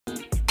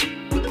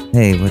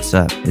Hey, what's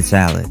up? It's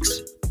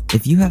Alex.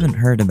 If you haven't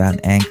heard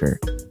about Anchor,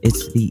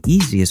 it's the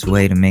easiest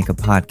way to make a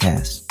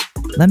podcast.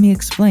 Let me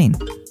explain.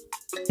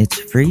 It's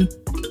free.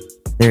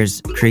 There's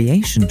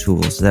creation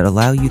tools that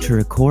allow you to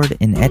record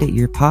and edit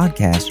your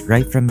podcast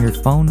right from your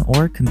phone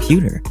or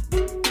computer.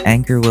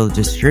 Anchor will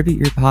distribute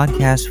your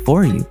podcast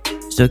for you,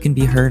 so it can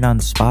be heard on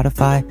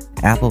Spotify,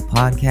 Apple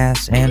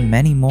Podcasts, and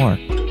many more.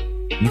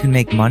 You can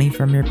make money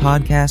from your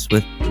podcast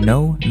with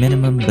no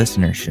minimum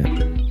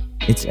listenership.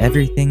 It's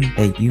everything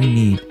that you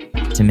need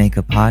to make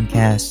a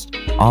podcast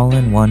all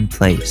in one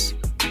place.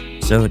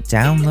 So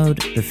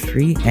download the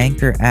free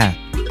Anchor app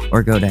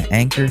or go to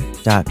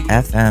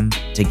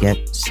anchor.fm to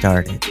get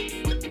started.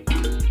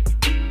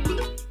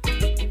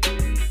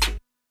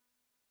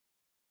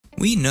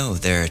 We know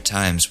there are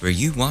times where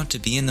you want to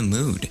be in the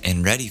mood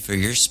and ready for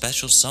your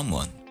special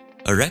someone.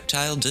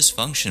 Erectile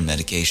dysfunction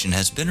medication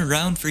has been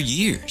around for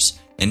years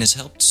and has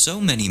helped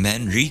so many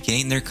men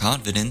regain their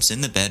confidence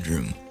in the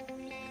bedroom.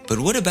 But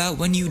what about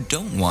when you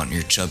don't want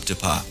your chub to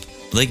pop?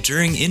 Like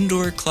during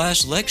indoor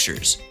class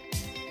lectures,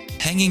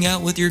 hanging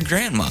out with your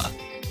grandma,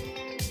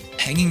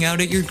 hanging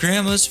out at your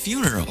grandma's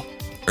funeral,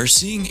 or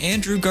seeing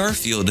Andrew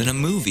Garfield in a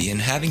movie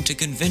and having to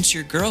convince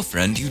your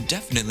girlfriend you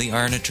definitely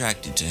aren't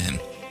attracted to him.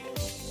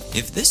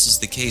 If this is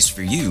the case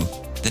for you,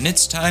 then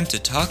it's time to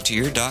talk to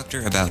your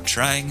doctor about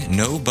trying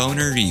No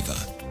Boner Riva,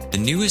 the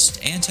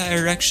newest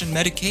anti-erection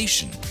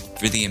medication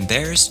for the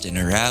embarrassed and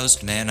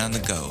aroused man on the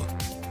go.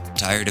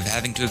 Tired of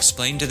having to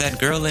explain to that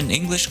girl in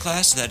English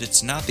class that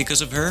it's not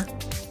because of her?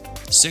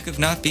 Sick of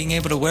not being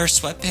able to wear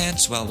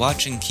sweatpants while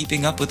watching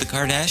Keeping Up with the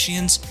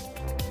Kardashians?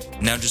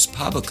 Now just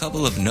pop a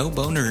couple of No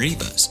Boner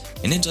Rivas,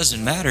 and it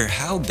doesn't matter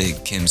how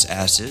big Kim's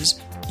ass is,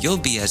 you'll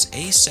be as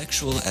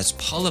asexual as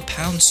Paula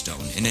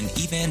Poundstone in an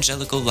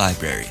evangelical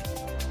library.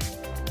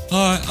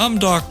 Hi, I'm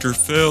Dr.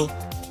 Phil,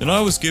 and I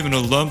was given a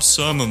lump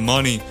sum of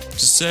money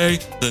to say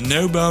that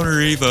No Boner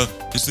Riva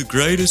is the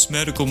greatest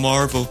medical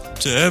marvel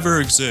to ever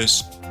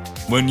exist.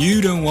 When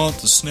you don't want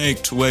the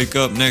snake to wake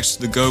up next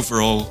to the gopher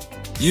hole,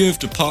 you have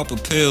to pop a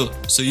pill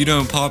so you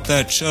don't pop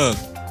that chub.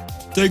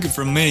 Take it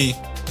from me,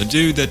 a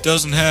dude that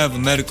doesn't have a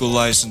medical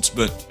license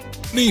but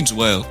means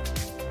well.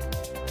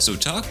 So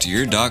talk to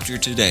your doctor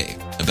today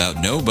about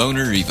No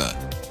Boner Riva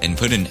and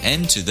put an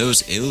end to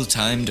those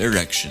ill-timed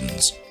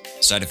erections.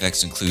 Side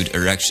effects include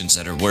erections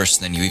that are worse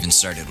than you even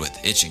started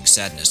with, itching,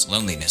 sadness,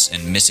 loneliness,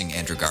 and missing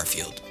Andrew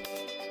Garfield.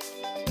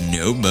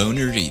 No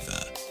Boner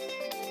Riva.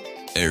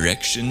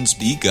 Erections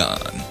be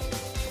gone.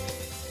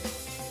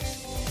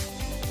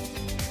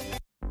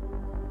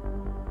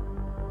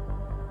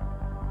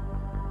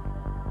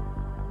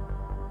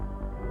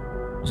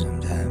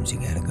 Sometimes you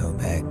gotta go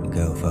back and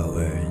go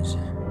forwards.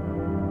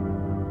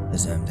 But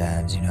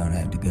sometimes you don't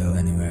have to go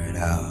anywhere at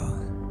all.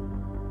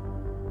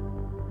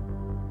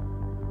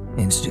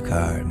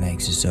 Instacart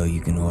makes it so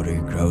you can order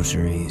your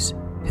groceries,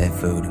 pet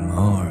food, and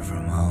more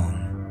from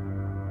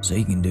home. So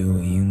you can do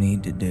what you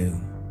need to do,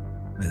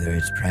 whether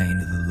it's praying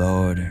to the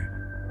Lord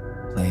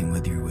or playing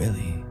with your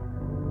willy.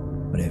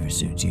 Whatever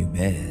suits you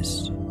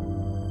best.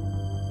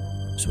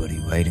 So what are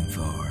you waiting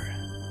for?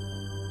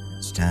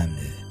 It's time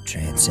to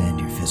transcend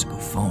your physical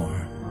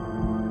form.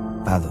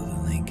 Follow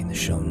the link in the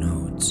show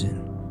notes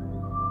and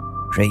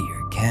create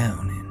your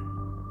account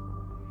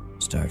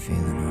and start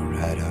feeling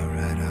alright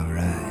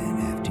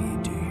after you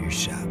do your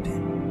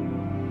shopping.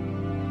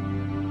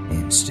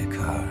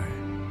 Instacart.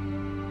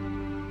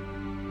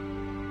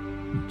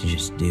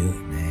 Just do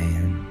it,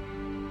 man.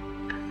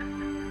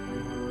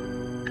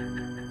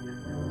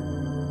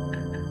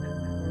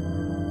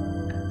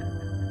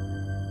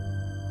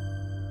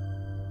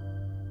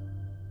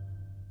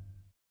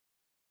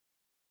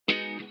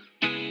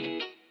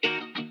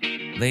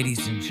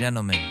 Ladies and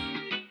gentlemen,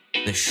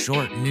 the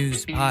Short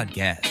News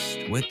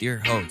Podcast with your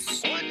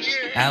host,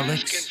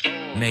 Alex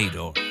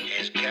Mador.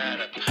 Has got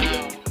a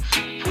powerful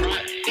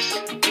price.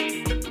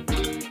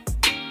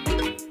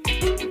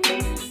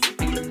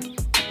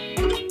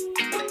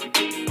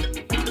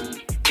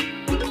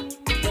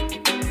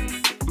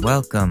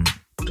 Welcome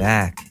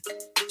back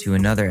to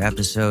another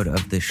episode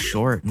of the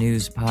Short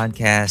News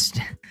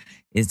Podcast.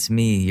 It's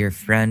me, your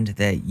friend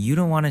that you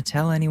don't want to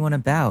tell anyone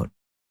about,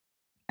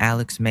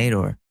 Alex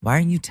Mador. Why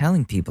aren't you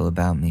telling people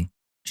about me,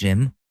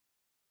 Jim?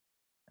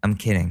 I'm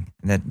kidding.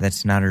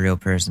 That's not a real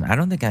person. I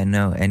don't think I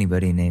know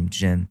anybody named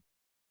Jim.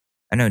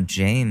 I know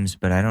James,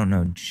 but I don't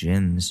know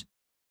Jims.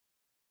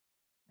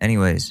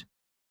 Anyways,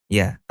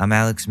 yeah, I'm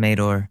Alex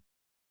Mador.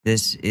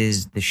 This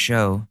is the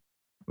show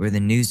where the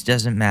news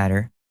doesn't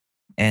matter,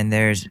 and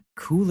there's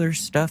cooler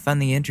stuff on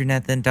the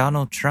internet than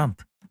Donald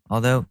Trump.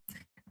 Although,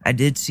 I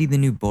did see the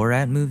new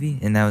Borat movie,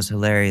 and that was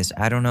hilarious.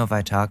 I don't know if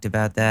I talked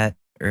about that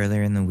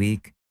earlier in the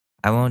week.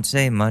 I won't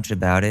say much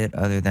about it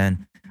other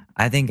than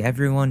I think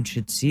everyone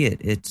should see it.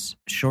 It's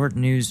short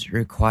news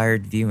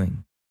required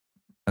viewing.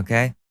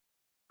 Okay?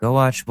 Go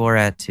watch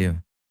Borat 2.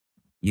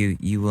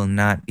 You will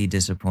not be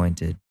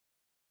disappointed.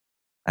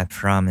 I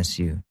promise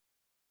you.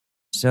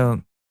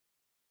 So,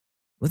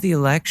 with the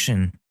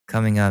election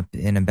coming up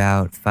in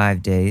about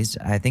 5 days,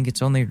 I think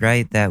it's only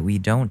right that we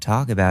don't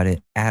talk about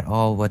it at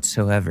all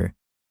whatsoever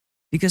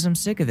because I'm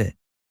sick of it.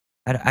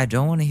 I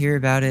don't want to hear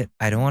about it.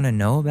 I don't want to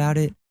know about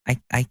it.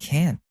 I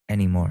can't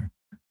anymore.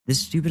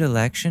 This stupid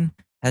election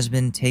has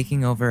been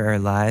taking over our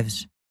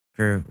lives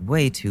for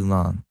way too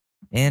long.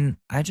 And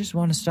I just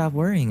want to stop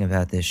worrying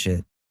about this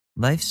shit.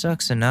 Life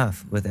sucks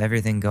enough with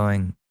everything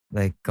going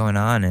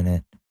on in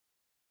it.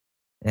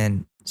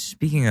 And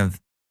speaking of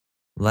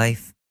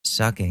life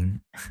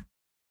sucking,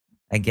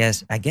 I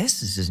guess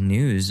this is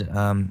news.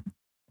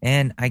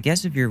 And I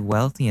guess if you're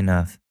wealthy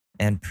enough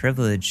and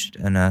privileged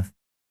enough,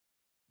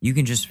 you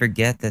can just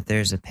forget that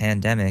there's a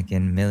pandemic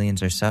and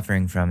millions are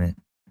suffering from it.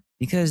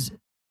 Because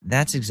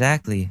that's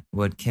exactly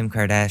what Kim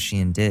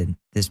Kardashian did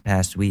this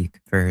past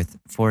week for her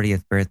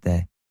 40th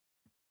birthday.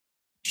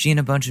 She and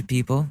a bunch of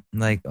people,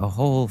 like a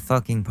whole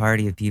fucking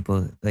party of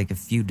people, like a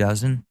few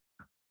dozen,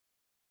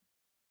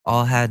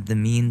 all had the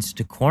means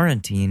to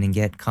quarantine and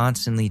get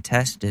constantly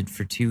tested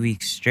for 2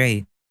 weeks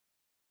straight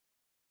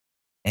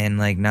and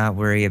like not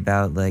worry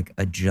about like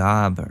a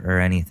job or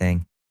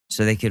anything.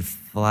 So they could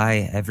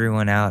fly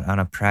everyone out on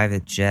a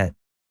private jet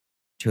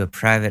to a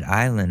private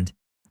island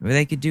where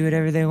they could do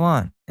whatever they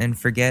want and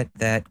forget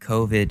that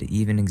COVID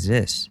even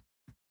exists.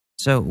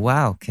 So,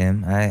 wow,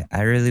 Kim, I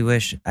really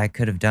wish I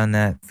could have done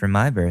that for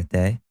my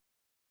birthday.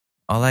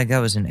 All I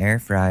got was an air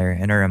fryer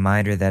and a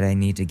reminder that I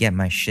need to get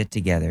my shit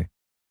together.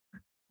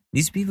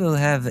 These people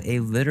have a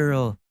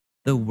literal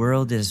the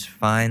world is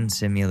fine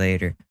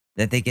simulator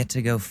that they get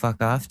to go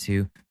fuck off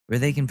to where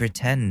they can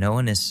pretend no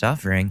one is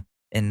suffering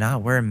and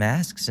not wear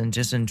masks and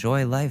just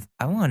enjoy life.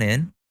 I want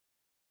in.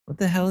 What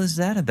the hell is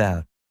that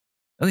about?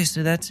 Okay,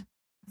 so that's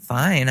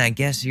fine. I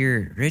guess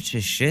you're rich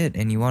as shit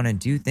and you want to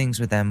do things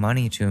with that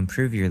money to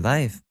improve your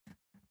life.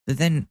 But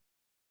then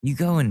you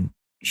go and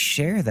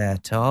share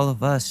that to all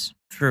of us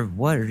for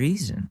what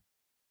reason?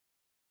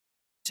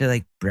 To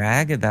like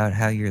brag about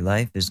how your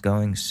life is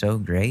going so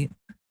great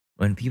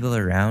when people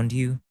around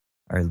you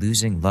are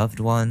losing loved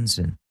ones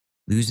and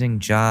losing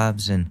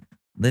jobs and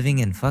living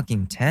in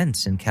fucking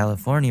tents in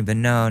California. But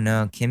no,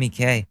 Kimmy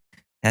K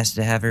has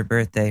to have her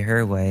birthday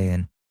her way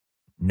and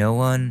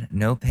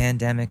no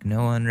pandemic,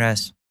 no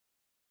unrest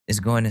is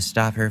going to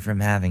stop her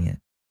from having it.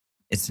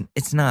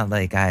 It's not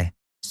like I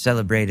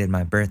celebrated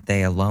my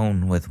birthday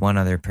alone with one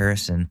other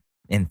person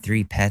and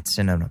 3 pets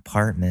in an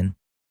apartment.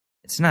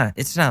 It's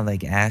not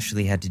like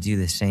Ashley had to do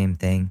the same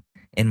thing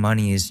and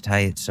money is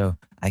tight, so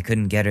I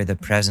couldn't get her the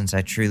presents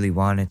I truly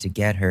wanted to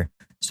get her.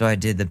 So I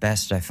did the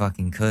best I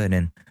fucking could.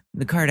 And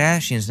the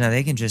Kardashians, now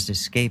they can just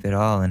escape it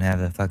all and have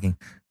a fucking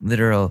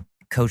literal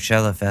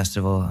Coachella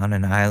festival on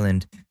an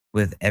island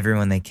with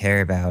everyone they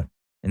care about.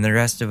 And the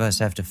rest of us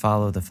have to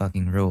follow the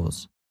fucking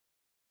rules.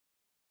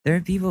 There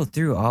are people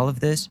through all of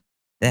this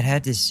that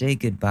had to say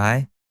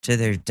goodbye to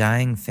their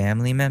dying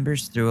family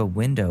members through a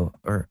window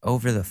or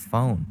over the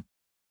phone.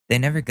 They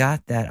never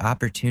got that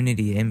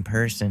opportunity in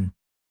person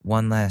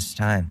one last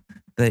time.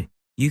 But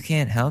you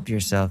can't help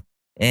yourself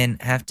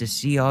and have to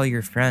see all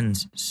your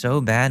friends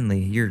so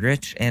badly, your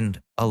rich and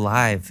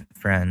alive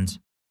friends.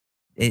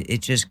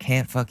 It just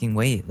can't fucking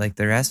wait like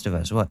the rest of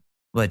us.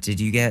 What did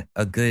you get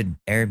a good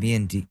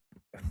Airbnb?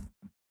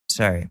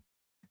 Sorry,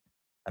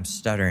 I'm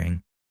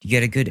stuttering. You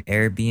get a good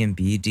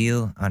Airbnb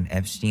deal on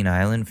Epstein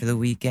Island for the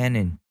weekend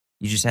and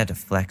you just had to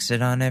flex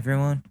it on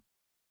everyone?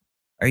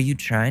 Are you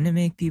trying to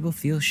make people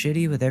feel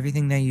shitty with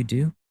everything that you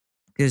do?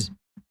 Because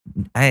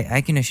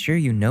I can assure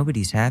you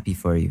nobody's happy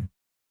for you.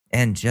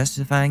 And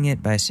justifying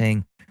it by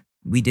saying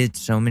we did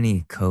so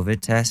many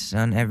COVID tests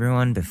on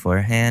everyone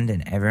beforehand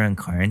and everyone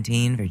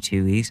quarantined for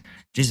 2 weeks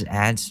just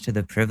adds to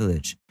the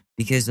privilege.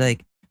 Because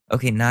like,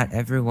 okay, not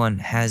everyone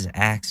has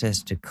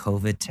access to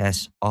COVID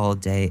tests all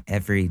day,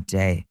 every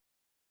day.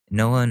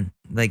 No one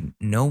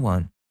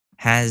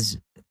has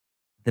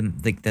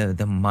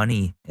the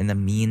money and the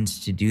means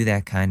to do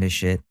that kind of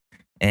shit.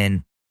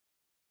 And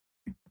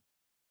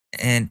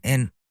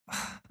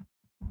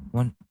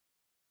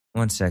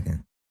one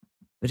second.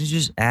 But it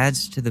just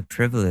adds to the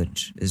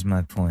privilege is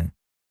my point.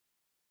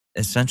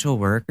 Essential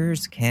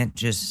workers can't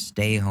just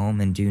stay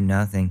home and do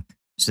nothing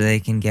so they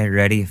can get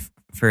ready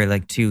for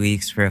like 2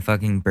 weeks for a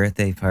fucking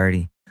birthday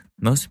party.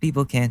 Most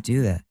people can't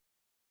do that.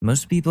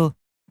 Most people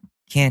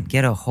can't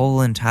get a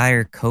whole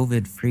entire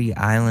COVID-free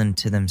island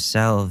to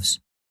themselves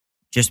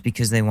just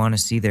because they want to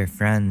see their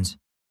friends.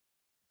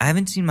 I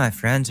haven't seen my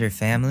friends or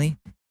family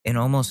in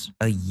almost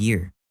a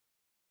year.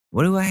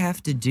 What do I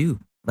have to do?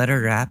 Let a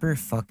rapper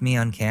fuck me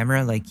on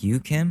camera like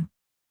you, Kim?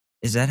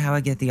 Is that how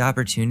I get the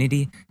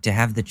opportunity to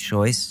have the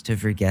choice to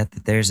forget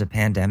that there's a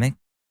pandemic?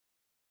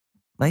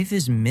 Life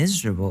is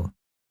miserable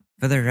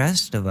for the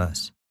rest of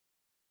us.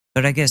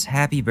 But I guess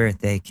happy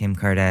birthday, Kim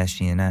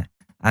Kardashian.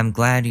 I'm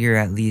glad you're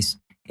at least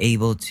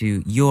able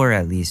to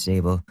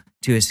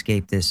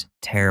escape this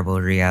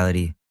terrible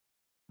reality.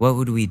 What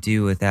would we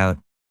do without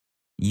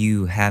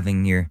you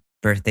having your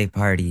birthday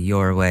party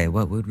your way?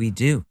 What would we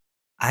do?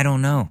 I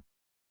don't know.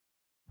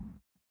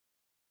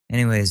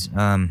 Anyways,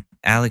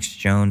 Alex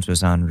Jones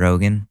was on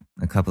Rogan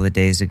a couple of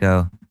days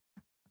ago.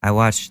 I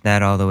watched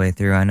that all the way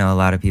through. I know a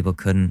lot of people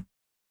couldn't,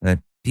 but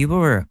people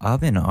were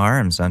up in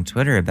arms on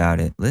Twitter about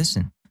it.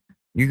 Listen,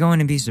 you're going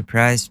to be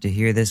surprised to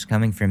hear this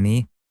coming from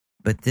me,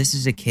 but this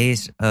is a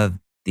case of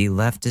the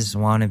leftist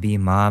wannabe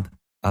mob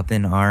up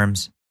in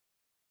arms,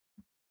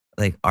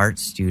 like art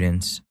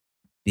students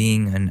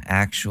being an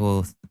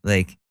actual,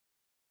 like,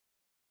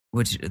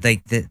 which,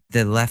 like,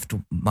 the left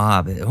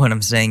mob, what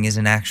I'm saying is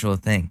an actual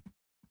thing,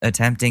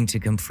 attempting to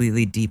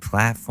completely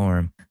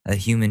deplatform a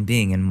human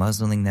being and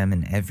muzzling them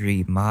in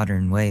every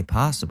modern way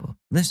possible.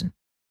 Listen,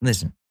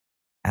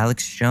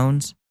 Alex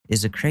Jones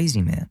is a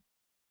crazy man.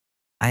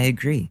 I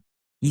agree.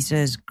 He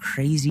says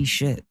crazy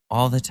shit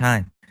all the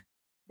time.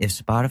 If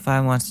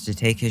Spotify wants to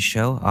take his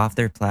show off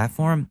their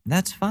platform,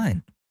 that's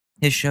fine.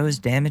 His show is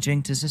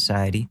damaging to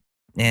society,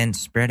 and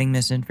spreading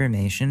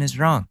misinformation is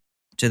wrong.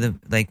 To the,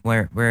 like,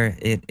 where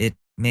it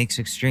makes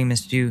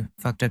extremists do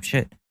fucked up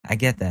shit. I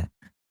get that.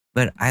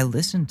 But I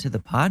listened to the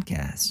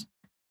podcast,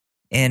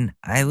 and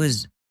I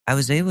was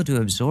able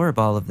to absorb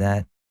all of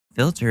that,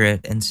 filter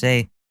it, and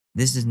say,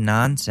 this is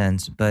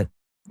nonsense, but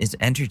it's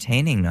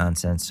entertaining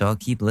nonsense, so I'll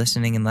keep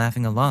listening and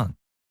laughing along.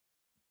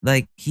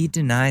 Like, he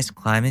denies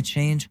climate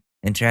change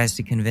and tries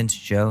to convince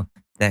Joe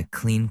that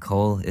clean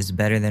coal is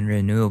better than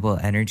renewable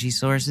energy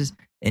sources,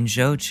 and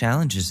Joe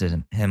challenges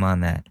him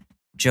on that.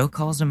 Joe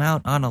calls him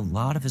out on a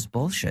lot of his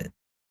bullshit.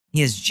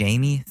 He has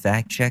Jamie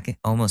fact-check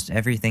almost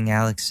everything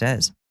Alex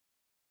says.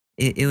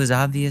 It was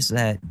obvious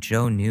that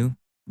Joe knew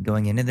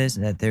going into this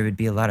that there would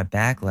be a lot of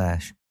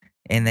backlash,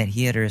 and that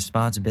he had a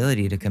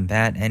responsibility to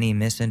combat any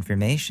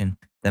misinformation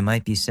that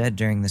might be said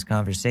during this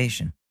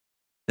conversation.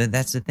 But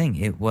that's the thing,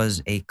 it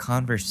was a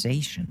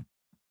conversation.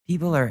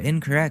 People are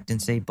incorrect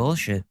and say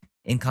bullshit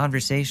in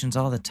conversations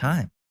all the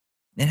time.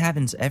 It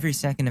happens every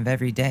second of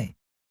every day.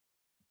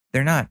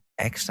 They're not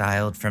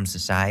exiled from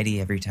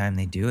society every time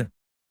they do it.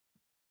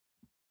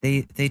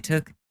 They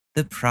took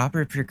the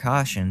proper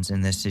precautions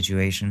in this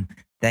situation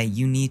that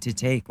you need to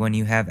take when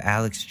you have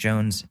Alex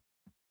Jones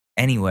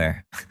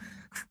anywhere.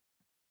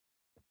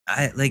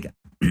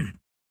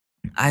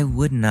 I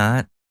would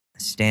not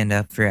stand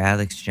up for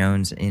Alex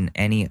Jones in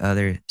any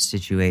other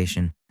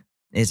situation.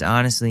 It's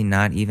honestly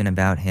not even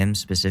about him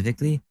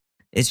specifically.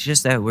 It's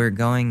just that we're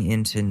going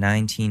into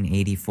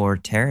 1984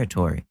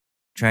 territory,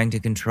 trying to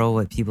control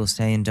what people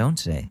say and don't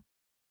say,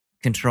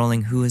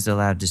 controlling who is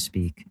allowed to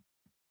speak.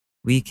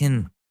 We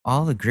can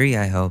all agree,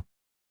 I hope,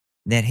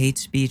 that hate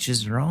speech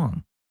is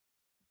wrong.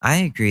 I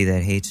agree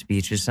that hate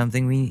speech is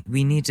something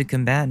we need to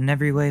combat in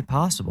every way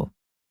possible.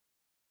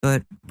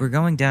 But we're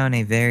going down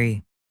a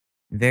very,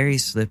 very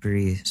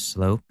slippery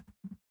slope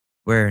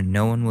where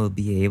no one will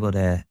be able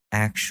to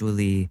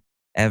actually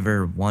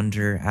ever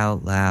wonder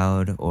out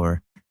loud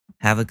or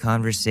have a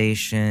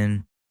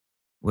conversation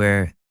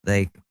where,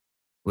 like,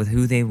 with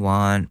who they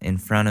want in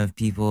front of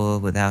people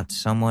without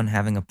someone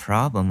having a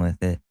problem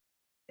with it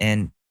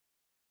and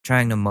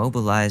trying to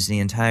mobilize the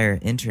entire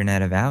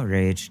internet of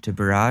outrage to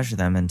barrage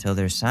them until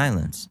they're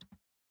silenced.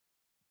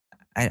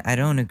 I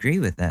don't agree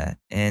with that,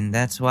 and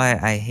that's why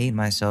I hate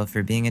myself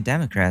for being a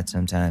Democrat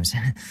sometimes.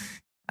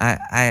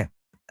 I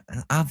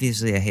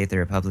obviously I hate the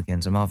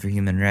Republicans. I'm all for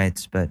human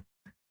rights, but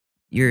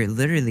you're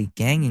literally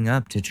ganging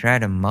up to try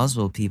to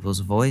muzzle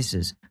people's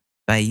voices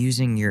by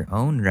using your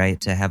own right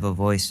to have a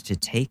voice to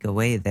take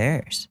away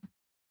theirs.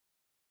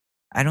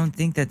 I don't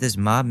think that this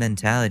mob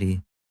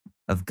mentality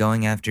of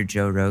going after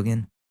Joe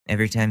Rogan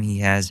every time he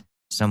has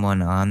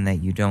someone on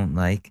that you don't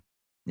like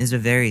is a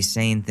very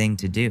sane thing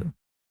to do.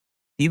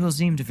 People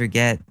seem to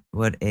forget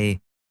what a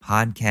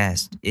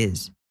podcast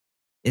is.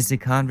 It's a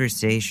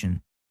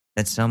conversation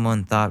that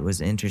someone thought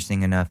was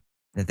interesting enough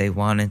that they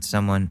wanted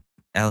someone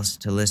else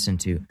to listen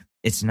to.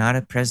 It's not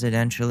a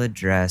presidential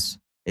address.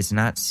 It's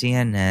not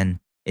CNN.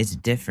 It's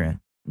different.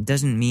 It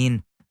doesn't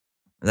mean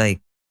like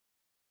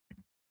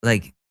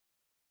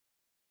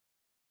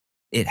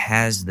it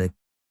has the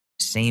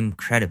same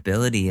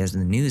credibility as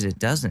the news. It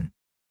doesn't.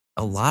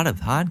 A lot of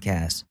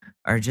podcasts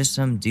are just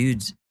some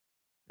dudes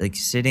like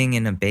sitting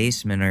in a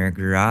basement or a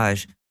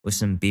garage with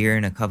some beer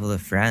and a couple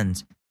of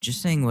friends,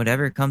 just saying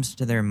whatever comes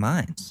to their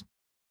minds.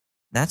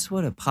 That's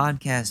what a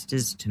podcast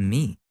is to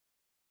me.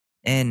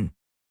 And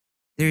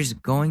there's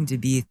going to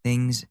be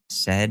things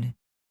said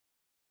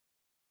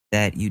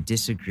that you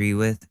disagree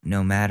with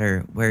no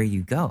matter where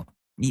you go,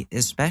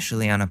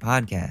 especially on a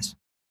podcast.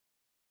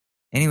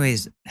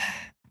 Anyways,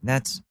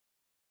 that's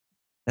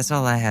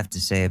all I have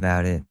to say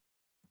about it.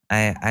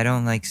 I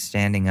don't like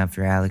standing up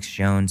for Alex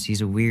Jones.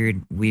 He's a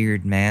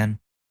weird man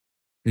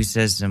who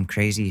says some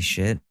crazy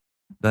shit,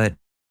 but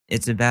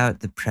it's about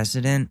the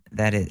precedent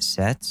that it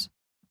sets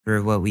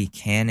for what we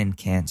can and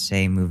can't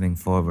say moving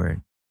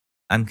forward.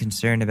 I'm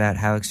concerned about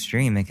how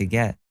extreme it could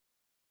get.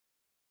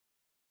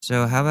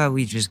 So how about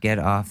we just get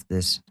off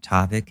this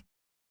topic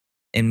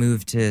and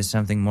move to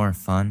something more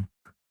fun?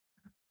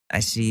 I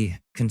see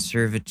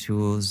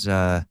conservatools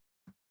are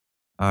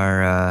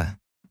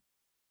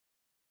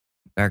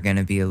going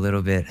to be a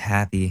little bit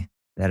happy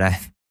that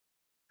I've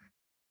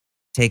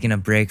taken a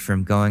break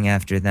from going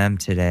after them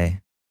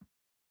today.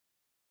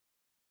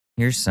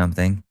 Here's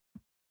something.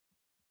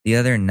 The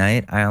other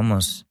night, I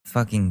almost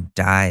fucking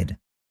died.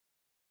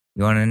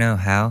 You want to know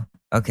how?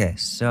 Okay,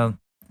 so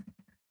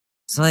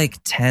it's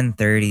like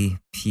 10:30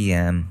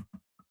 p.m.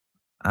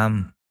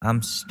 I'm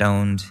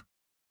stoned.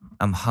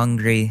 I'm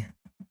hungry.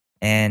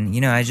 And,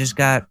 I just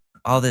got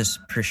all this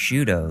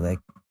prosciutto, like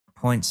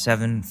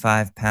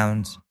 0.75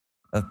 pounds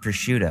of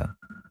prosciutto.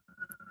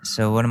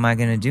 So what am I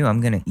going to do?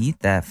 I'm going to eat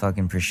that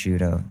fucking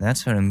prosciutto.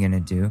 That's what I'm going to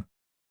do.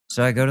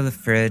 So I go to the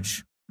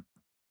fridge,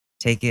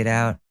 take it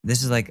out.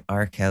 This is like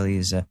R.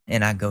 Kelly's,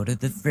 and I go to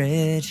the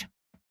fridge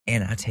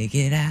and I take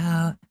it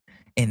out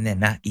and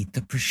then I eat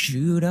the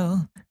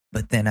prosciutto,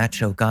 but then I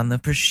choke on the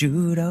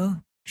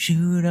prosciutto.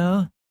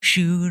 Prosciutto.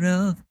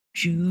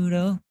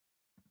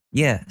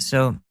 Yeah,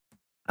 so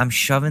I'm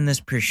shoving this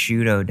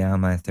prosciutto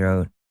down my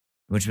throat,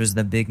 which was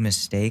the big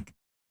mistake.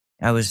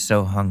 I was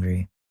so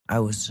hungry.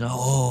 And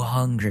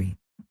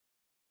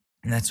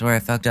that's where I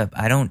fucked up.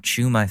 I don't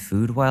chew my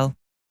food well.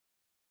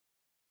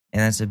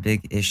 And that's a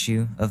big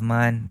issue of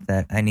mine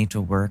that I need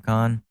to work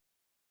on.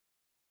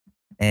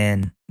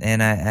 And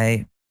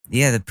the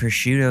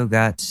prosciutto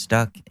got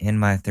stuck in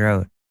my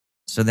throat.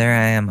 So there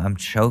I am, I'm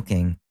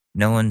choking.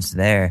 No one's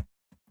there.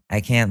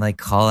 I can't like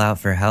call out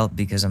for help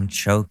because I'm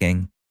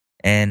choking.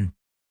 And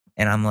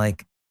I'm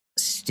like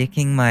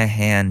sticking my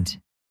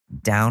hand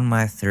down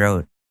my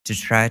throat to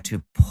try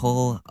to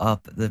pull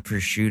up the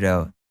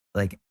prosciutto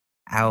like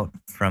out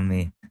from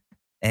me.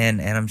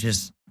 And I'm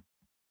just,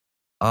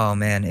 oh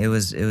man, it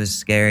was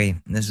scary.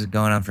 This was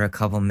going on for a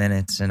couple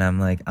minutes and I'm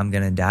like, I'm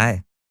gonna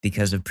die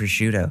because of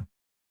prosciutto.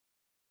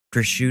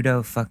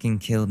 Prosciutto fucking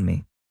killed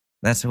me.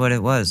 That's what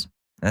it was.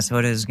 That's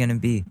what it was gonna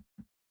be.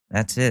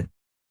 That's it.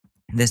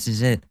 This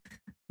is it.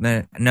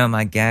 But no,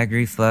 my gag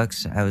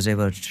reflux, I was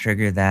able to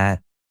trigger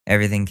that.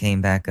 Everything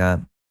came back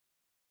up.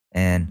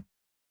 And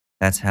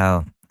that's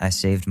how I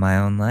saved my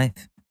own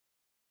life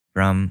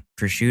from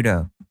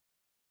prosciutto.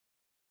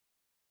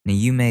 Now,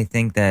 you may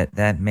think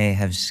that may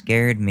have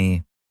scared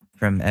me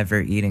from ever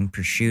eating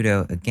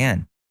prosciutto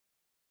again.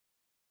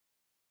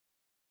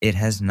 It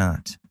has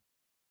not.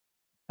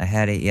 I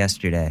had it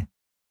yesterday.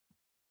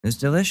 It was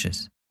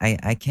delicious.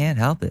 I can't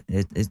help it.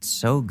 It's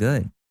so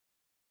good.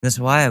 That's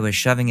why I was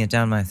shoving it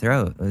down my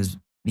throat. It was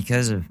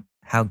because of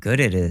how good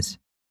it is.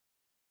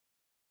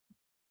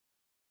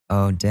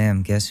 Oh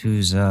damn! Guess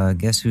who's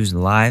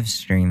live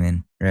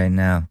streaming right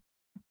now?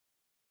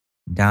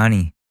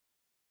 Donnie.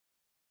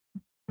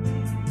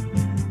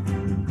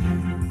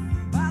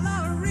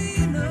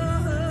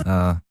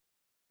 Oh,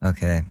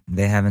 okay.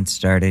 They haven't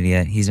started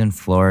yet. He's in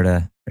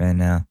Florida right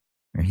now,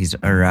 or he's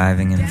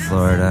arriving in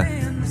Florida.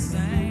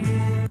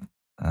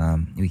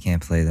 We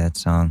can't play that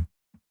song.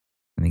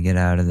 Let me get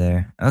out of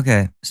there.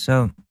 Okay,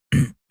 so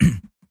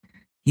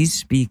he's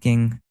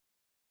speaking.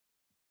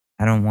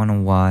 I don't want to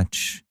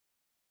watch,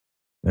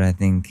 but I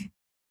think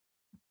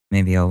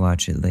maybe I'll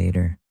watch it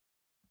later.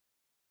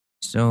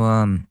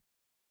 So,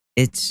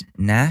 it's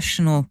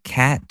National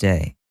Cat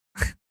Day.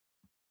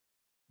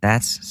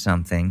 That's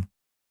something.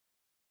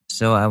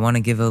 So I want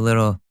to give a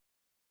little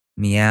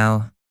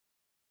meow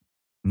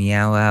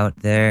out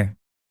there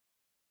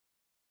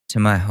to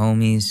my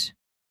homies,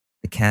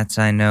 the cats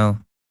I know.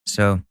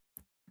 So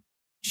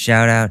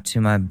shout out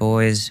to my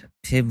boys,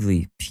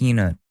 Pibbly,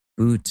 Peanut,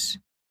 Boots,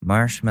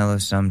 Marshmallow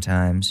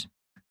sometimes,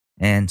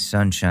 and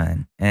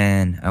Sunshine.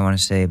 And I want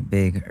to say a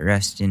big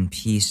rest in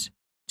peace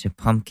to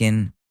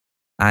Pumpkin,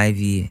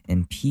 Ivy,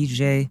 and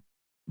PJ,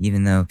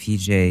 even though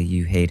PJ,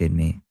 you hated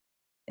me.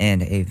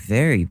 And a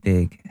very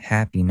big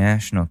happy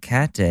National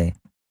Cat Day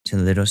to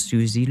little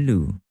Susie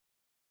Lou.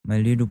 My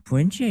little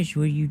princess,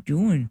 what are you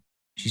doing?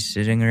 She's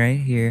sitting right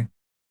here,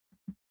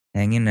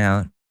 hanging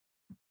out.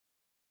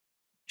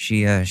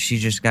 She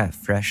just got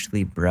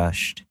freshly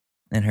brushed,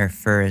 and her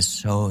fur is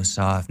so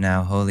soft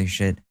now. Holy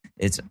shit,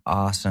 it's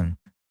awesome.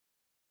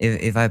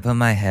 If I put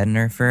my head in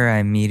her fur, I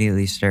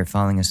immediately start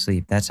falling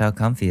asleep. That's how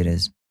comfy it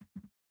is.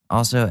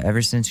 Also,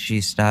 ever since she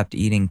stopped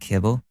eating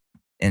kibble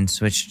and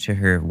switched to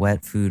her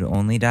wet food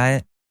only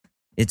diet,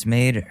 it's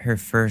made her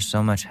fur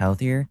so much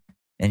healthier,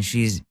 and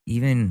she's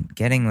even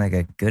getting like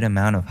a good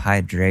amount of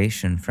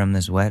hydration from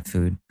this wet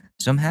food.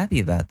 So I'm happy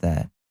about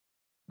that.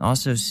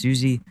 Also,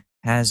 Susie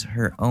has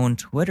her own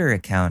Twitter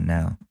account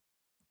now.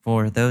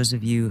 For those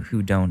of you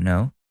who don't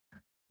know,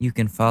 you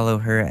can follow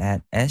her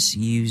at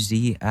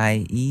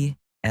SUZIELOO,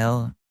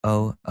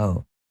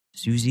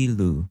 Susie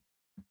Lou.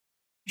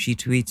 She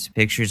tweets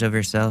pictures of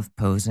herself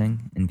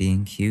posing and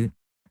being cute.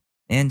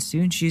 And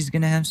soon she's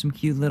going to have some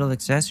cute little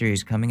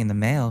accessories coming in the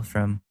mail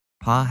from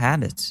Paw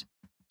Habits.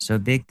 So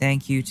big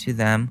thank you to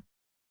them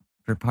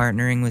for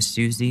partnering with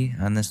Susie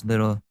on this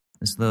little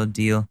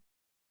deal.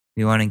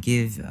 We want to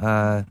give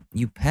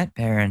you pet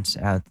parents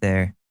out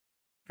there,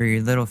 for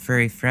your little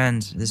furry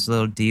friends, this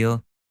little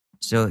deal.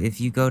 So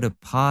if you go to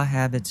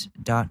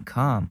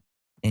pawhabits.com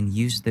and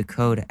use the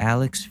code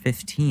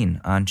ALEX15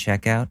 on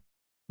checkout,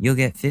 you'll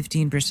get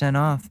 15%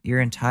 off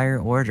your entire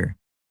order.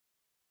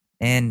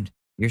 And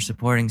you're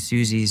supporting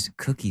Susie's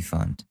cookie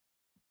fund.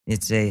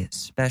 It's a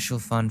special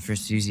fund for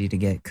Susie to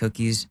get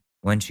cookies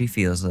when she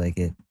feels like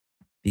it,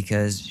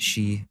 because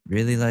she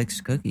really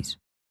likes cookies.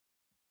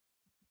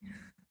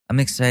 I'm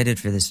excited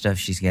for the stuff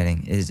she's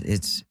getting.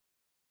 It's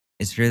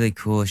really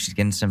cool. She's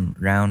getting some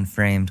round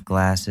framed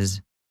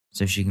glasses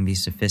so she can be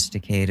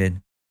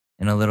sophisticated,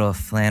 and a little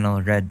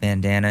flannel red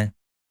bandana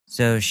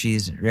so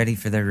she's ready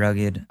for the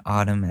rugged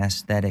autumn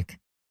aesthetic.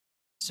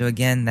 So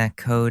again, that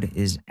code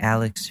is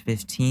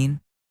Alex15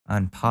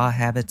 on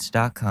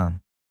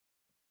pawhabits.com.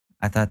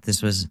 I thought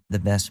this was the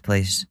best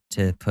place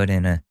to put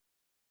in a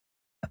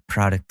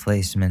product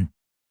placement.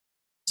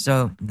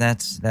 So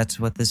that's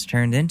what this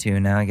turned into.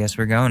 Now I guess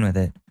we're going with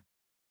it.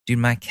 Dude,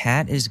 my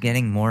cat is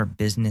getting more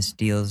business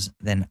deals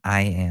than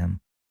I am.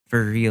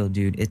 For real,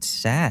 dude. It's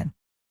sad.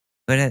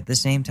 But at the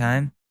same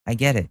time, I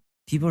get it.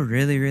 People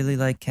really, really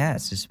like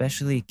cats,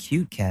 especially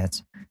cute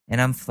cats. And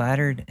I'm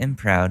flattered and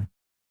proud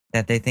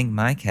that they think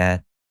my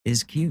cat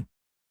is cute.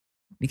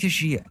 Because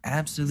she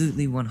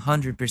absolutely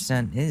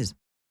 100% is.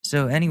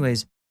 So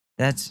anyways,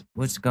 that's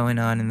what's going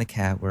on in the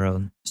cat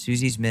world.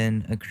 Susie's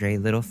been a great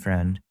little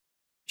friend.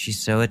 She's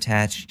so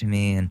attached to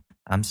me, and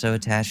I'm so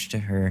attached to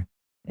her.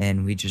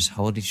 And we just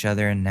hold each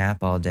other and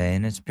nap all day,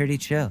 and it's pretty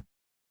chill.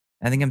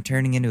 I think I'm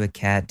turning into a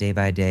cat day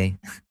by day.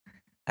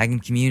 I can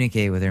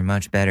communicate with her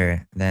much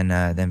better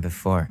than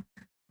before.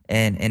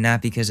 And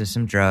not because of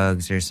some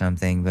drugs or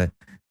something, but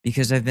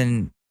because I've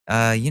been,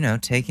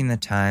 taking the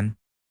time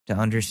to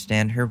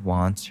understand her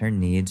wants, her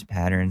needs,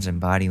 patterns, and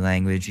body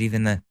language,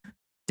 even the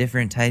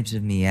different types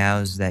of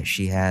meows that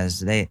she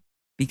has.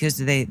 Because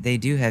they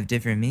do have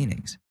different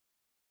meanings.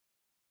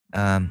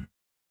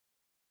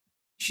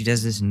 She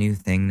does this new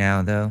thing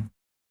now, though,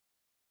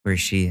 where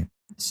she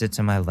sits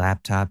on my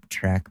laptop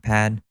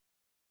trackpad,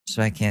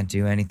 so I can't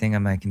do anything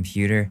on my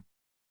computer,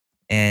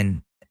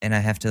 and I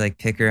have to like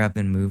pick her up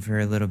and move her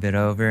a little bit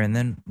over, and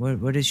then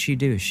what does she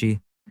do? She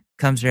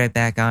comes right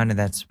back onto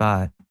that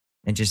spot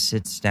and just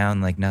sits down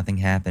like nothing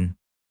happened.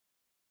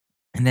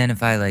 And then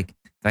if I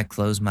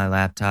close my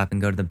laptop and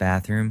go to the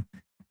bathroom,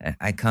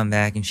 I come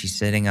back and she's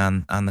sitting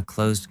on the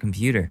closed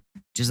computer,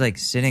 just like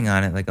sitting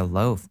on it like a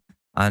loaf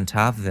on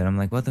top of it. I'm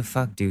like, what the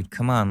fuck, dude?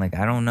 Come on. Like,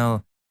 I don't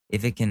know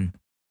if it can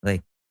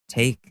like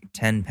take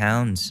 10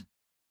 pounds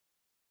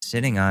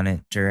sitting on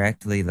it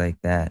directly like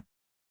that.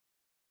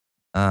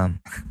 I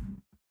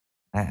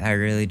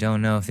really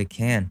don't know if it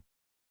can.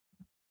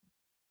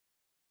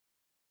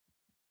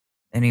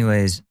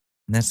 Anyways,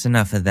 that's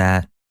enough of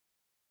that.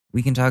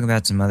 We can talk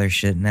about some other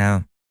shit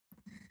now.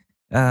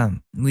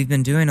 We've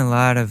been doing a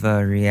lot of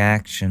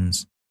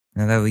reactions.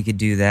 I thought we could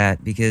do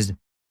that because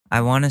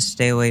I want to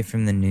stay away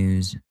from the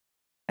news.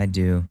 I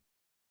do.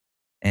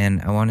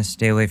 And I want to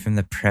stay away from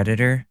the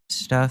predator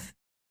stuff.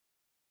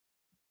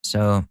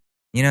 So,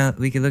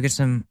 we could look at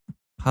some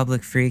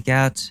public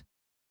freakouts,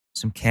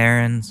 some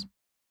Karens,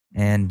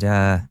 and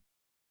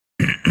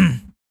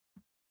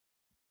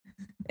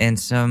and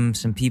some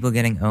people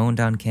getting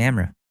owned on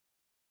camera.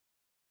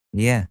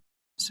 Yeah.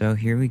 So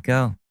here we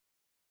go.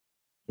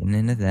 Getting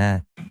into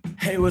that.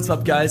 Hey, what's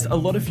up, guys? A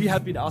lot of you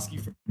have been asking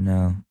for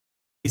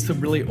some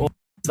really awesome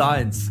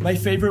designs. My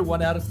favorite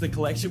one out of the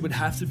collection would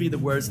have to be the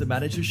Where's the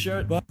Manager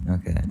shirt. But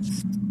Okay.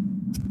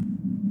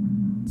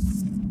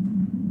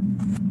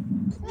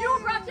 You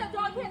brought your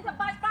dog here to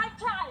bite my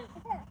child.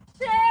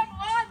 Shame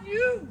on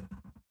you.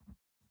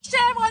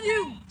 Shame on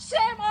you.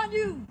 Shame on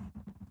you.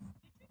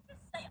 Did you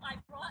just say I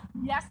brought?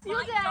 Yes, you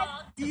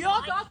did.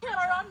 Your dog came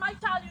around my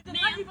child. You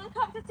did not even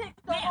come to take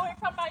the dog away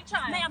from my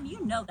child. Ma'am,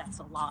 you know that's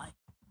a lie.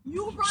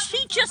 You brought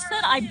She just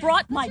said I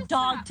brought my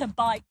dog to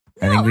bite.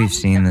 I think we've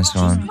seen this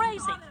She's one.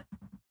 crazy.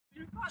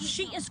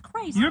 She is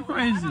crazy. You're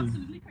crazy.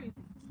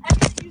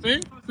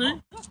 See?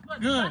 Good.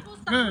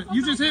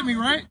 You just hit me,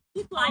 right?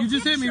 You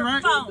just hit me,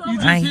 right? You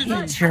just I hit me.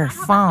 hit your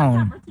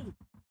phone.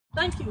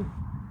 Thank you.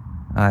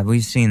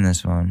 We've seen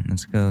this one.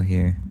 Let's go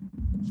here.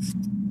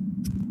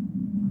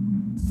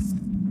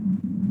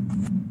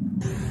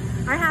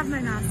 I have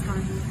my mask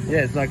on.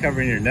 Yeah, it's not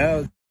covering your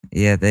nose.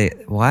 Yeah,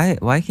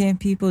 why can't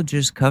people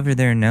just cover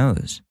their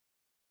nose?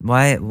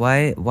 Why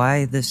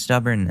the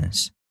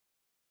stubbornness?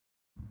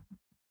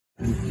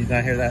 Did you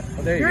not hear that?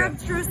 Oh, there you You're go.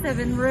 obtrusive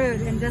and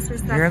rude and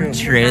disrespectful. You're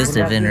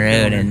obtrusive and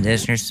rude and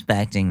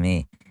disrespecting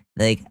me.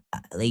 Like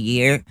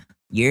you're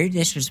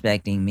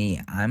disrespecting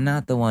me. I'm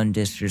not the one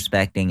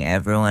disrespecting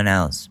everyone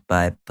else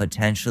by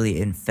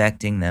potentially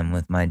infecting them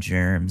with my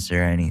germs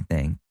or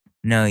anything.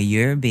 No,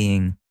 you're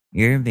being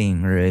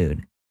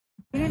rude.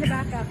 You need to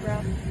back up,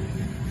 bro.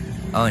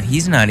 Oh, and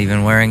he's not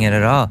even wearing it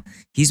at all.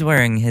 He's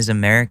wearing his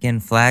American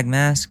flag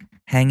mask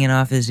hanging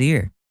off his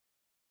ear.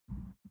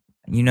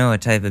 You know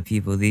what type of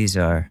people these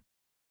are.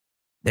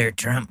 They're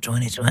Trump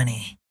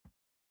 2020.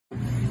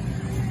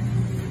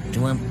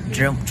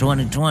 Trump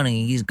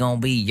 2020, he's gonna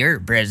be your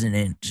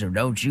president, so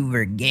don't you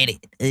forget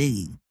it.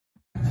 Ugh.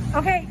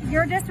 Okay,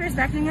 you're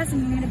disrespecting us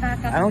and you need to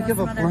back up. I don't give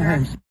a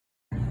flying.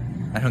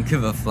 I don't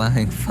give a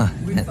flying fuck.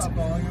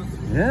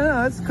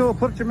 Yeah, that's cool.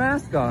 Put your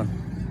mask on.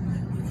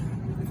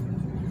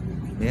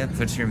 Yeah,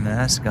 put your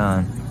mask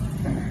on.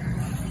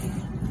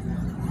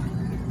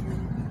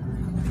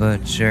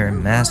 Put your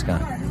mask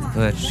on.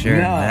 Put your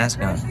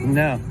mask on.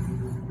 No.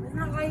 Isn't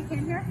that why you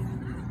came here?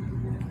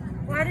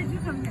 Why did you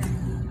come here?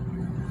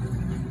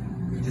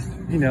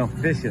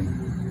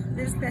 Fishing.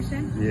 You're just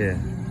fishing? Yeah.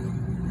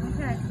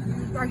 Okay.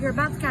 Or you're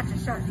about to catch a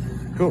shark.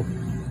 Cool.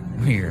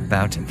 We're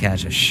about to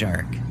catch a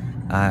shark.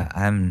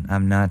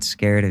 I'm not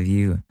scared of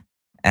you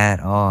at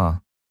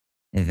all.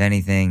 If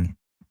anything,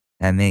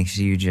 that makes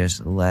you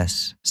just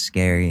less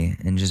scary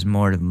and just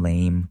more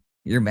lame.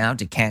 You're about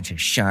to catch a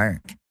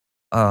shark.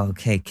 Oh,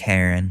 okay,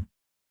 Karen.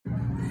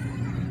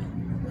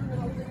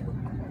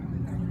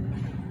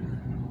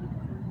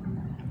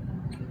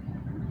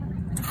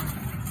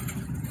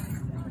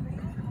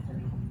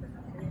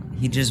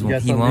 He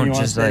won't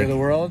just like the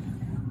world?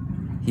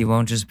 He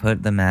won't just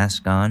put the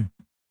mask on.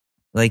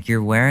 Like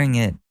you're wearing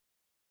it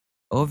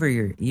over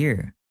your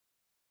ear.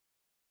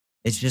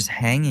 It's just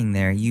hanging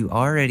there. You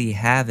already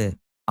have it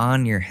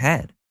on your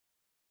head.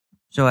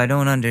 So I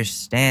don't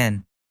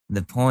understand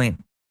the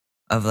point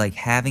of like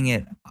having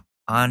it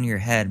on your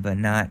head but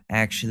not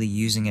actually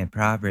using it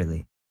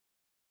properly.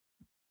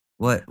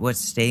 What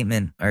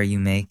statement are you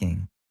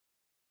making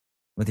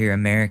with your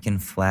American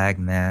flag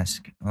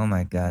mask? Oh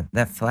my God,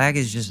 that flag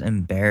is just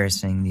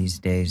embarrassing these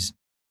days.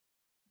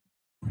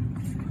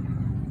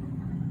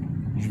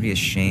 You should be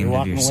ashamed You're of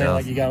walking yourself. away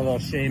like you got a little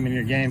shame in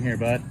your game here,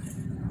 bud.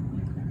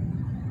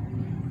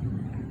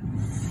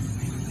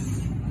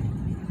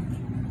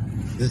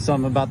 Is there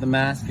something about the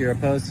mask you're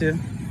opposed to?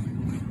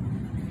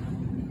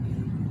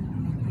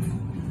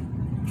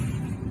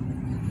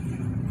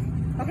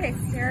 Okay,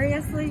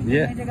 seriously? You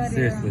Yeah, need to go do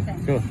seriously. your own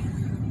thing. Cool.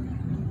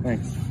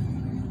 Thanks.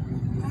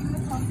 I'm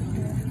gonna talk to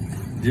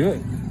you. Do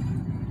it.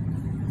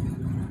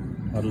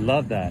 I'd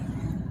love that.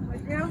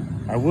 Would you?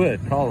 I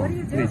would. Call What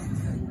him, do you do? please.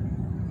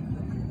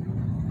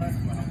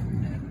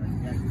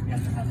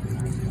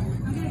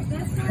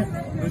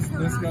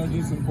 This guy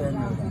just informed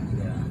me about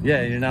that.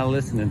 Yeah, you're not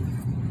listening.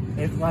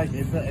 It's like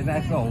it's an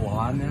actual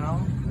law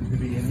now. To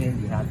be in here,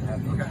 you have to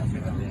have.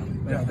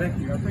 Yeah, thank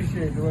you. I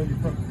appreciate the way you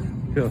put it.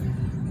 Cool.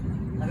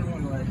 I don't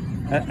want to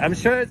like. I'm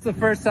sure it's the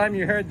first time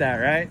you heard that,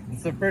 right?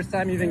 It's the first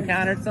time you've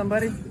encountered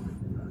somebody?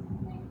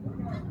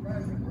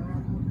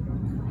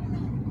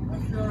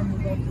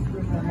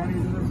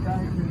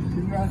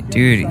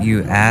 Dude,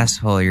 you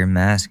asshole, your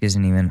mask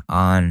isn't even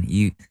on.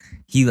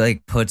 He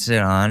like puts it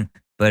on,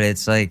 but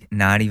it's like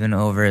not even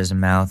over his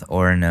mouth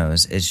or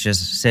nose. It's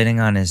just sitting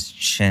on his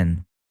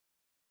chin.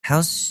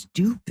 How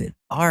stupid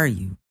are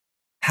you?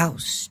 How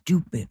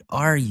stupid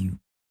are you?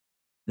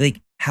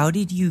 Like, how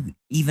did you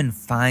even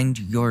find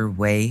your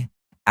way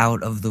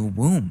out of the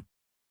womb?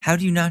 How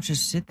do you not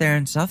just sit there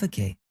and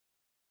suffocate?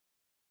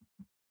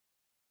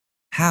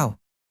 How?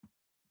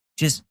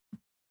 Just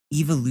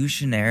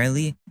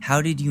evolutionarily,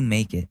 how did you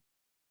make it?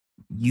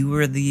 You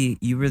were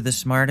the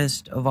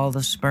smartest of all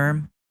the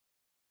sperm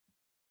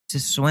to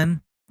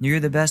swim? You're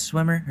the best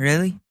swimmer?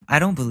 Really? I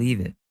don't believe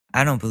it.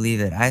 I don't believe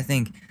it. I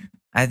think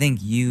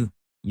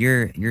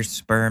your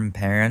sperm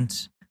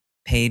parents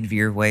paid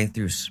your way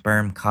through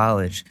sperm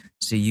college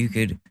so you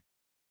could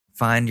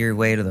find your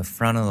way to the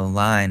front of the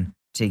line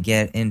to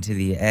get into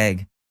the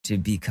egg to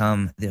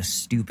become the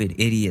stupid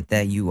idiot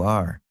that you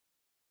are.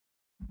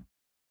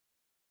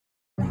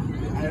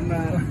 I'm not.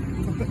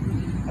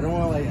 I don't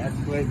want to like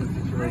escalate the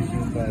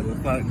situation, but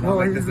let's not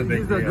make this a big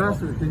He's the deal.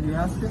 aggressor. Can you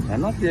ask him?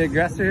 I'm not the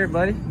aggressor here,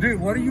 buddy. Dude,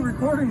 what are you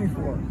recording me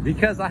for?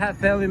 Because I have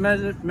family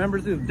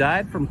members who've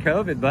died from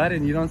COVID, bud,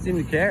 and you don't seem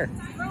to care.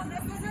 Bro,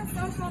 this isn't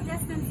social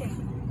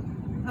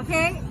distancing.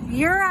 Okay?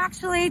 You're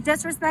actually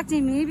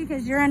disrespecting me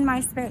because you're in my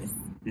space.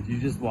 Did you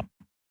just walk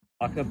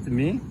up to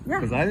me? Yeah.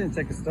 Because I didn't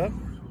take a step.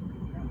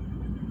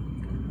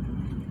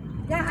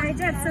 Yeah, I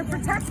did. So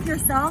protect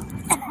yourself.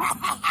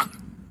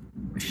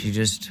 She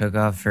just took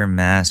off her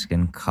mask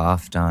and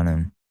coughed on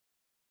him.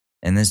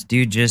 And this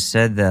dude just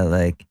said that,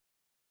 like,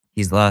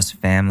 he's lost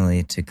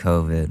family to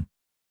COVID.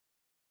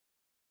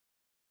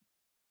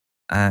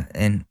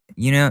 And,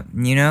 you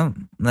know,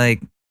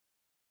 like,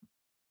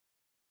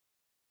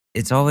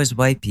 it's always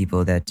white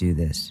people that do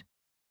this.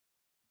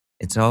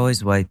 It's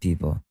always white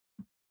people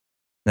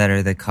that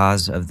are the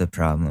cause of the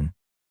problem.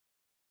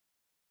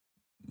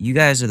 You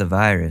guys are the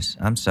virus.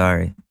 I'm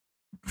sorry.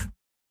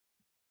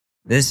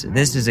 This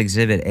is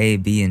exhibit A,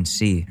 B, and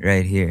C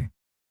right here.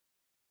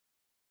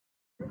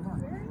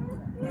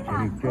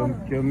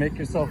 Go make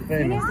yourself You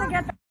famous. need to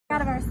get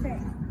out of our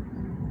space.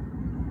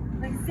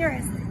 Like,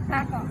 seriously,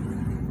 back off. If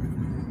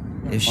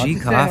Why don't she you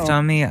stay coughed home?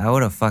 on me, I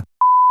would have fucked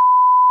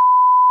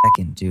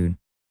second, dude.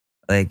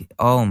 Like,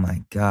 oh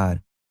my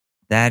God.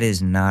 That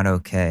is not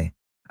okay.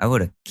 I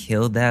would have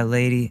killed that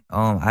lady.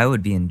 Oh, I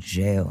would be in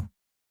jail.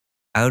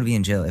 I would be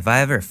in jail. If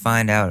I ever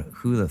find out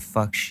who the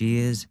fuck she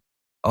is,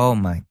 oh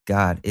my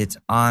God, it's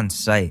on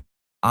site.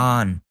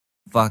 On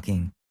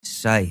fucking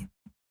site.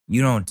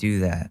 You don't do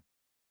that.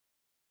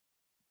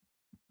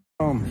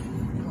 You're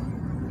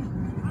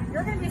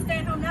going to be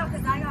staying home now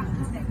because I got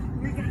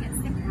COVID. You're going to get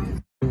sick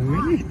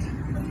now. Sweet.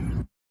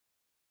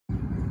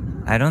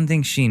 I don't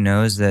think she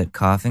knows that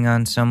coughing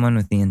on someone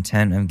with the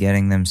intent of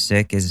getting them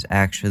sick is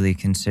actually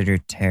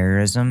considered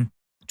terrorism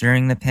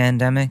during the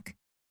pandemic.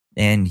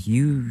 And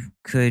you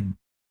could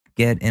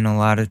get in a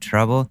lot of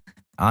trouble.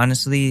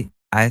 Honestly,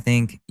 I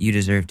think you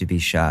deserve to be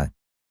shot.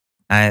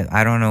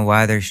 I don't know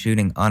why they're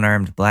shooting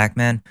unarmed black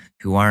men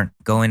who aren't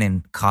going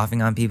and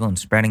coughing on people and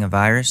spreading a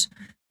virus.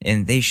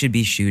 And they should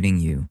be shooting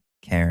you,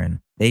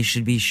 Karen. They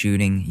should be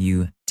shooting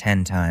you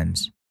 10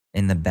 times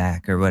in the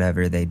back or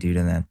whatever they do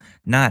to them.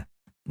 Not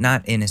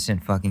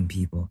innocent fucking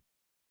people.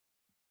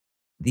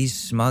 These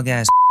smug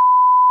ass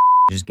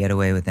just get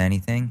away with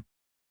anything.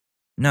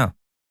 No.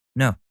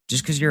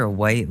 Just because you're a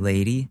white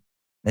lady,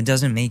 that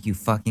doesn't make you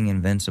fucking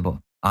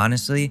invincible.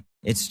 Honestly,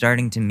 it's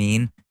starting to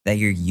mean that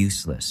you're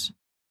useless.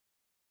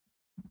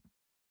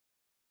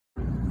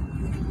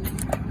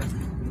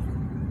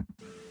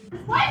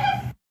 What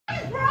the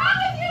f is wrong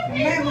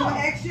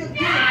with you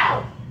people?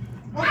 No!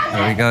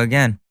 Here we go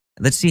again.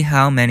 Let's see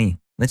how many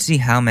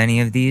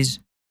of these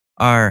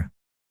are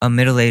a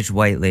middle-aged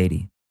white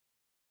lady.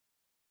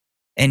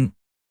 And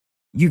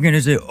you're going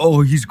to say,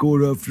 oh, he's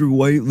going after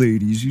white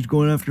ladies. He's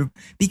going after...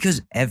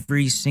 Because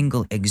every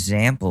single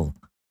example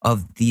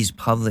of these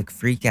public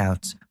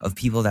freakouts of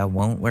people that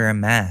won't wear a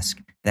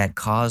mask, that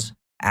cause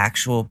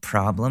actual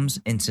problems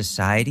in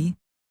society,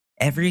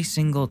 every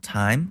single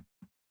time,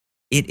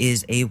 it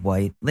is a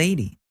white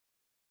lady.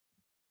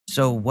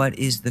 So what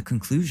is the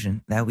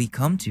conclusion that we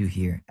come to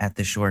here at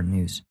the Short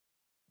News?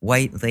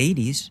 White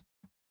ladies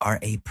are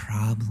a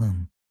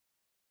problem.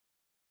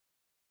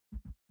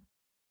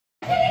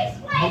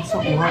 Hope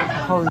something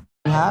hard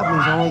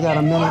happens. I only got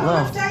a minute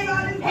left.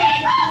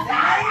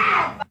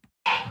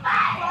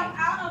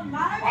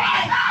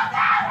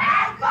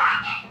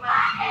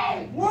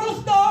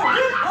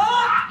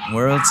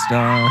 World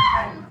Star.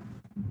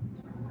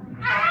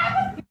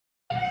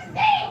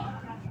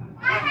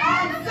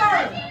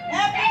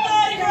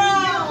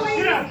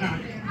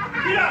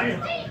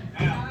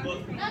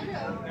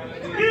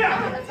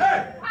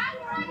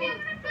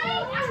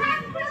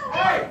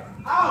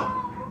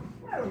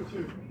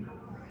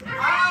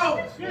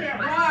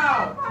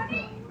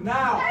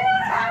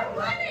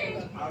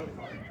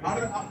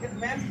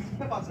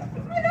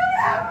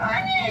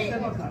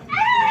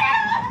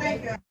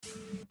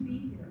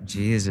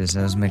 Jesus,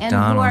 that was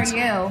McDonald's. And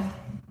who are you?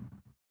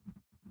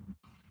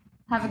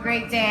 Have a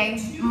great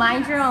day.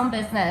 Mind your own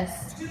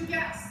business.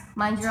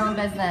 Mind your own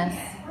business.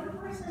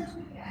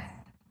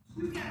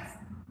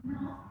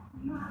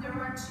 There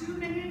are too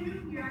many of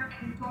you here,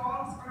 and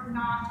dogs are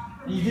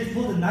not. You just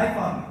pulled a knife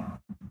on me.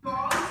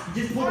 Dogs.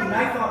 You just pulled a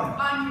knife on me.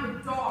 On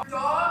your dog.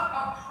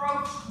 Dog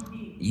approached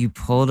me. You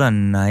pulled a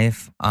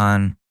knife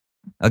on...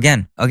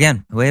 Again.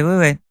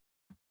 Wait.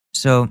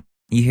 So,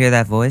 you hear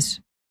that voice?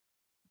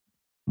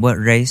 What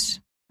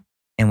race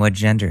and what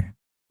gender?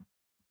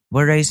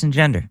 What race and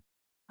gender?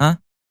 Huh?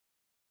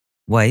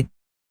 White.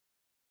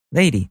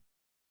 Lady.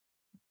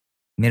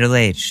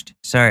 Middle-aged.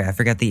 Sorry, I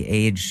forgot the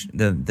age.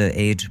 The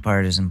age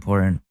part is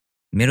important.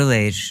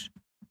 Middle-aged,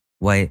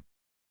 white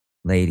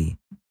lady.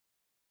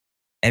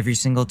 Every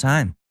single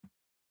time.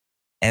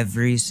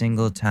 Every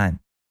single time.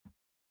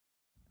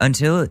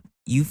 Until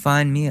you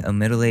find me a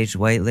middle-aged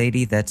white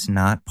lady that's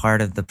not part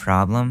of the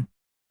problem,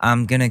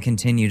 I'm gonna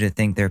continue to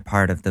think they're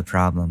part of the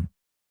problem.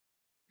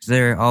 'Cause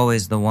they're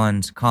always the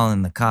ones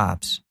calling the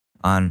cops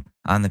on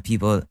the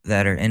people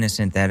that are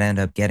innocent that end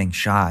up getting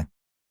shot.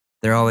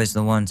 They're always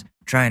the ones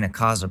trying to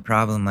cause a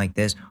problem like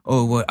this.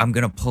 Oh, what? I'm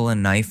gonna pull a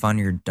knife on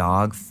your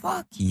dog?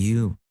 Fuck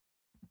you.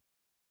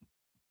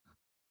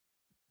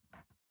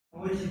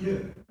 What did she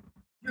do?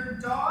 Your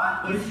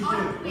dog is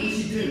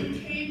unleashed and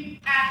came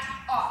at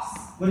us.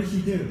 What did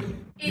she do?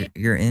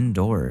 You're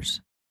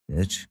indoors,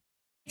 bitch.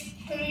 It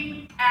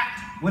came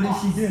at What did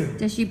she do?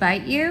 Does she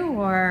bite you,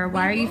 or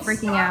why are you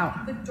freaking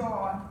out? The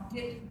dog.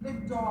 Get the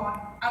dog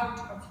out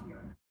of here.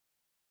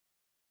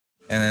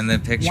 And then the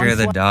picture of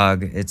the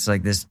dog, it's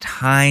like this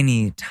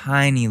tiny,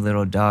 tiny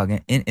little dog.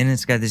 And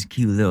it's got this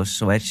cute little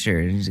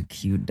sweatshirt. He's a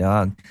cute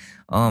dog.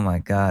 Oh my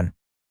God.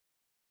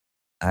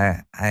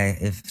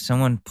 If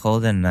someone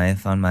pulled a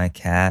knife on my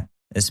cat,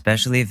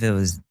 especially if it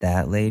was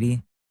that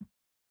lady,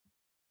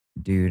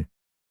 dude,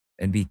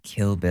 it'd be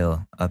Kill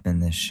Bill up in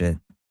this shit.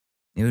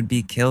 It would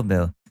be Kill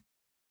Bill.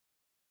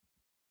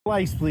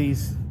 Lights,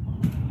 please.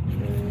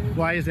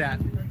 Why is that?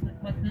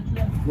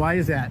 Why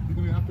is that?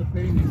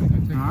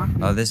 Huh?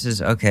 Oh, this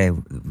is okay.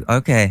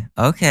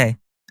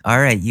 All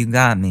right, you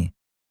got me.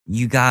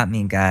 You got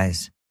me,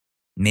 guys.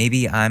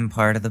 Maybe I'm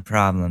part of the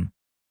problem.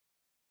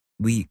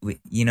 We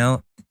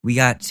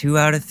got 2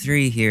 out of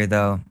 3 here,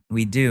 though.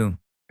 We do.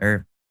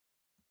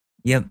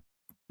 Yep,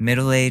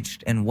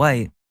 middle-aged and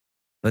white,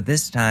 but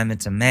this time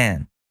it's a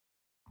man.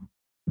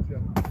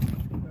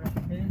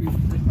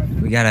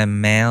 We got a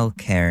male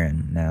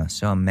Karen now.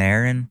 So a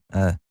Marin,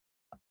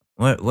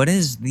 what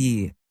is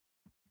the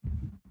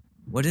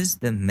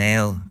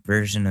male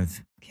version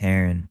of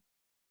Karen?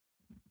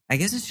 I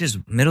guess it's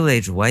just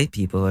middle-aged white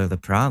people are the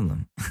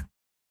problem.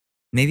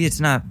 Maybe it's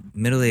not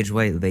middle-aged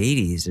white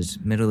ladies, it's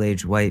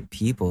middle-aged white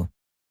people.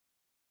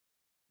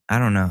 I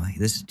don't know.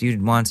 This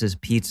dude wants his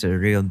pizza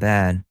real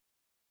bad.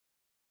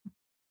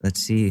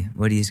 Let's see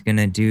what he's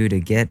gonna do to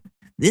get...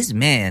 This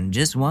man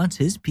just wants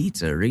his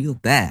pizza real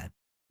bad.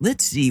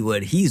 Let's see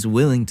what he's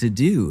willing to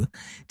do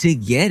to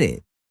get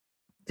it.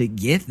 To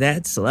get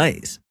that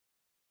slice.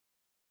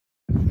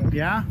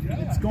 Yeah?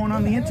 It's going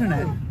on the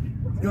internet.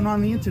 It's going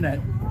on the internet.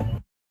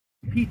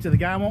 Pizza, the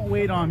guy won't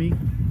wait on me.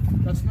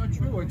 That's not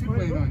true. I did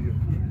wait on you.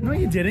 No,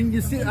 you didn't.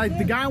 You see,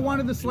 the guy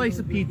wanted the slice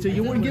of pizza.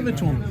 You wouldn't give it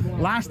to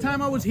him. Last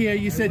time I was here,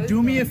 you said,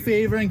 "Do me a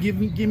favor and give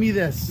me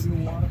this."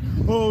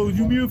 Oh,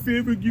 do me a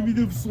favor and give me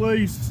the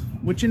slice.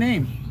 What's your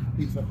name?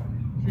 Pizza.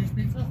 Cheese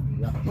pizza?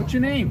 Yeah. What's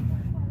your name?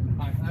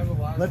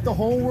 Let the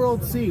whole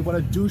world see what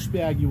a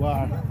douchebag you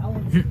are.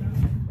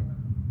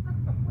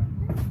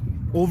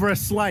 Over a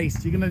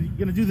slice. You're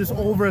gonna do this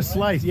over a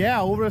slice.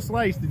 Yeah, over a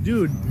slice. The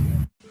dude.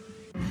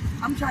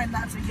 I'm trying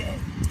not to get.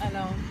 I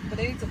know, but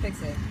they need to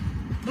fix it.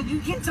 But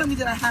you can't tell me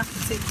that I have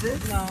to take this.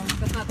 No,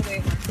 that's not the way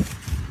it works.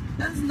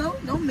 That's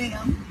no,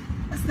 ma'am.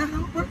 That's not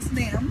how it works,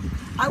 ma'am.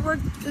 I work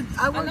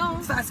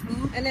fast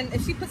food. And then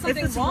if she puts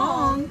something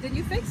wrong, then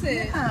you fix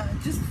it. Yeah,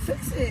 just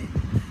fix it.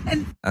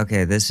 And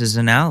okay, this is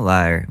an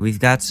outlier. We've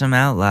got some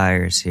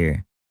outliers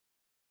here.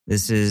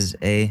 This is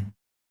a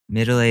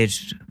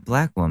middle-aged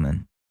black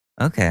woman.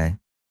 Okay.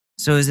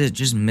 So is it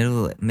just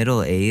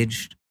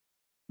middle-aged?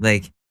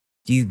 Like,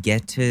 do you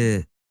get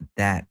to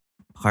that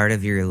part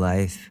of your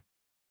life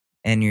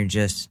and you're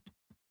just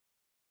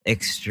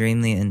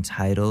extremely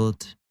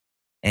entitled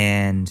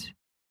and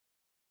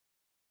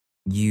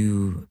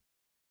you,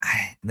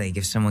 like,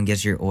 if someone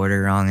gets your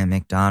order wrong at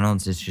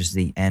McDonald's, it's just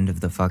the end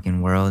of the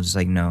fucking world. It's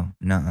like, no,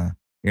 nuh-uh.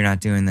 You're not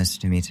doing this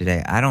to me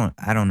today. I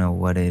don't know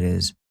what it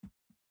is.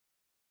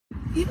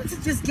 Even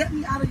to just get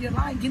me out of your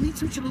line, give me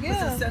 2 chalupas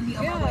and send me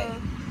on my way.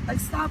 Like,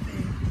 stop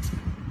it.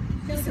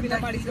 She has to be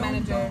nobody's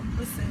manager.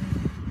 Listen.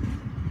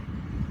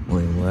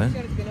 Wait, what? She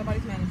has to be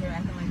nobody's manager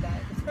acting like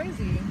that. It's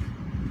crazy.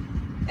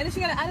 And then she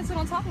got an attitude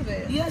on top of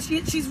it. Yeah,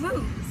 she's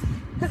rude.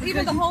 Because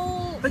even the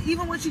whole... But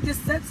even what she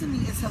just said to me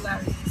is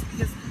hilarious.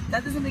 Because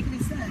that doesn't make any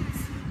sense.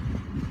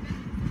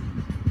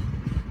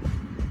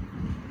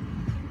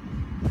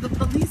 The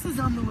police is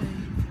on the way.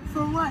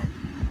 For what?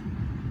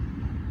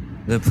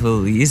 The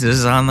police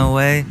is on the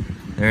way?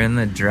 They're in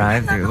the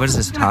drive-thru. What is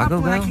this,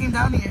 Taco Bell? When I came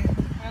down here.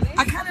 Really?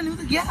 I kind of knew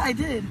that. Yeah, I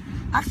did.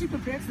 I actually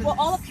prepared for this. Well,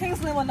 all of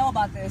Kingsland will know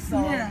about this,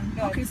 so... Yeah.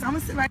 Good. Okay, so I'm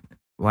going to sit right...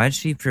 Why'd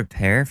she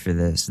prepare for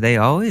this? They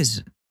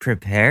always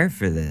prepare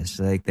for this.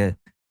 Like, the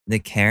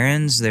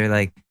Karens,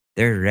 they're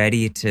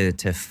ready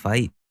to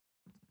fight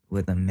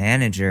with a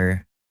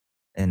manager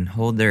and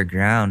hold their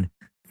ground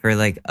for,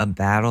 like, a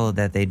battle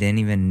that they didn't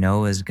even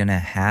know was going to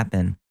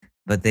happen.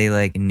 But they,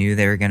 like, knew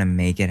they were going to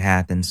make it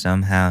happen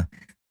somehow.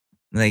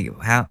 Like,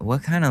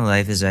 what kind of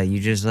life is that?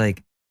 You just,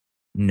 like,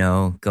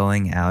 know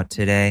going out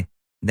today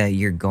that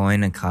you're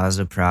going to cause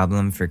a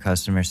problem for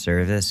customer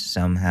service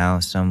somehow,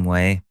 some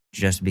way,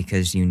 just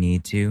because you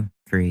need to,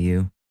 for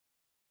you.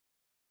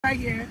 Right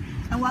here.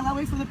 And while I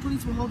wait for the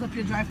police, we'll hold up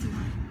your drive-thru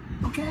line.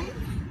 Okay?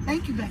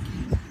 Thank you, Becky.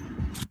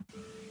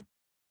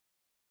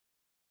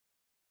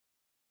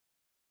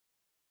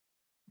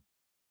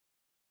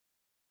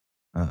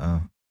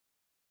 Uh-oh.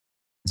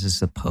 Is this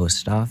the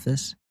post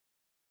office?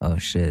 Oh,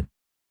 shit.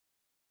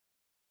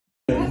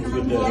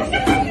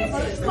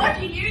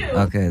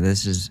 Okay,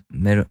 this is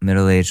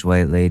middle-aged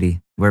white lady.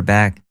 We're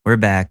back. We're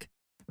back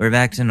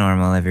to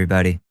normal,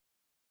 everybody.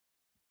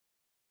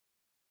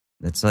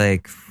 That's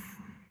like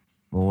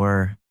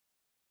 4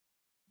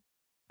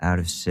 out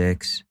of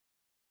 6.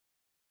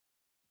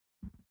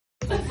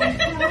 So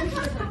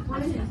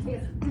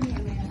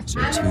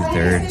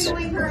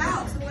 2/3.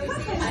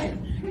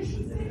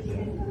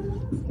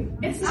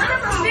 It's none of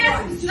her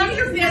business. None of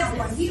your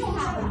business.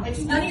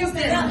 It's none of your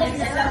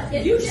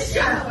business. You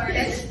shut up,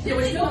 bitch. There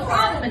was no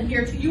problem in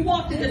here till you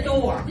walked in the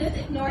door. Just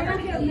ignore her.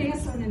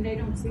 And they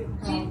don't see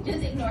it.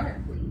 Just ignore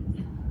her,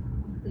 please.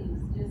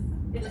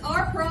 It's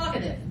our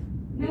prerogative.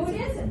 No,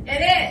 it isn't.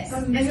 It is.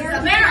 This is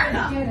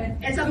America.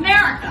 It's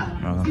America.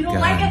 Oh, if you don't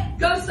God. like it,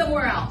 go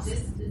somewhere else.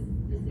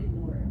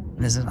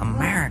 This is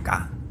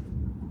America.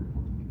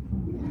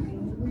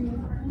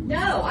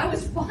 No, I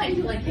was fine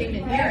till I came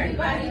in here.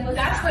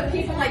 That's what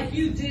people like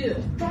you do.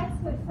 That's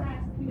what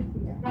facts do.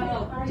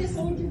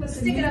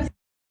 Just stick it up.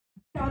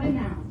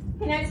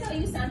 Can I tell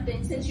you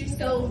something? Since you're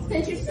so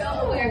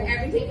aware of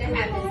everything that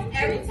happens,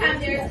 every time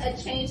there's a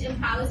change in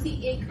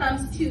policy, it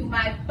comes to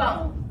my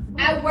phone.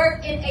 I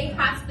work in a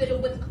hospital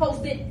with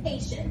COVID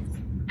patients.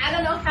 I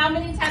don't know how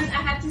many times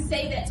I have to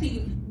say that to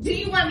you. Do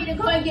you want me to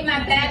go and get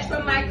my badge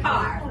from my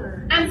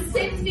car? I'm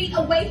 6 feet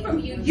away from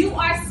you. You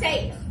are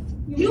safe.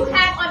 You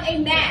have on a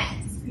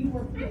mask. I'm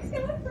so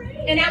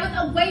afraid. And I was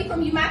away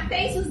from you. My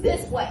face was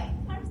this way.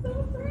 I'm so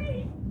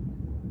afraid.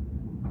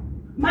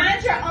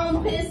 Mind your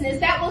own business.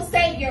 That's what's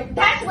going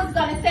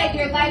to save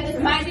your life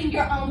is minding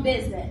your own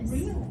business.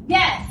 Really?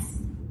 Yes.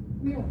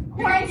 Really?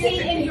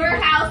 Quarantine in your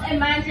house and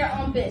mind your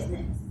own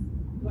business.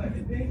 But I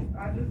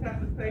just have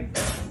to say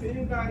something. If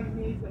anybody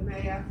needs a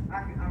mask,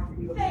 I can offer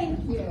you a mask.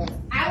 Thank you.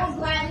 I will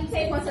gladly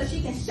take one so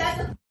she can shut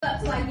the f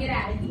up till I get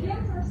out of here. Get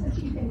her so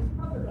she can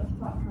cover the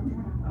fuck from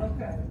her.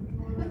 Okay.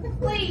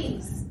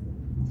 Please.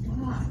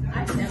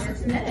 I've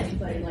never met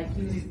anybody like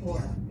you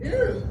before.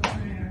 Ew.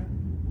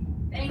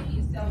 Thank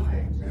you so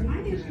much. My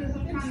issue is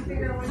I'm I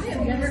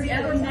have never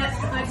ever met.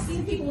 I've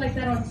seen people like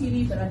that on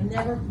TV, but I've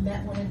never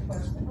met one in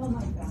person. Oh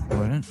my God.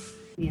 What?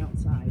 The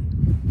outside.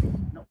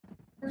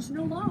 There's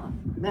no law.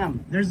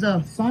 Ma'am, there's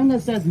a sign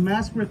that says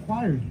mask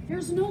required.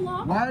 There's no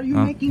law. Why are you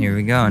Oh, making... here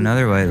we go.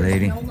 Another white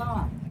lady. No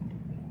law.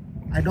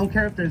 I don't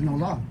care if there's no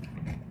law.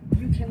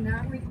 You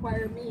cannot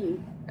require me.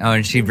 Oh,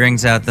 and she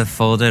brings out the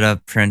folded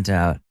up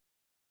printout.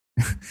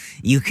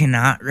 You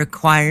cannot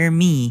require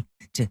me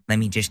to... Let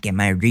me just get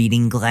my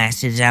reading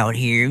glasses out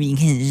here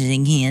because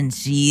I can't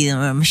see them.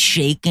 I'm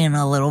shaking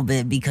a little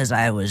bit because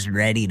I was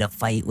ready to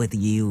fight with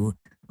you.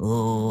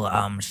 Oh,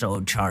 I'm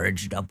so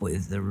charged up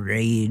with the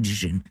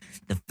rage and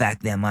the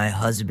fact that my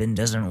husband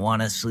doesn't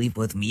want to sleep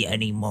with me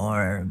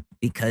anymore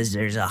because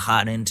there's a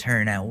hot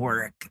intern at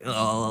work.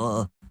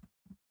 Oh.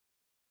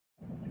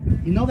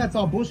 You know that's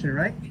all bullshit,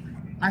 right?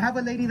 I have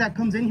a lady that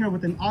comes in here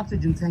with an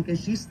oxygen tank and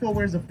she still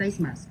wears a face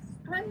mask.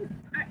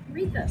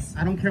 Read this.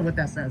 I don't care what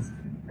that says.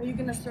 Are you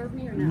going to serve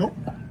me or not? Nope.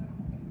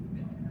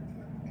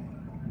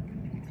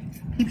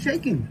 Keep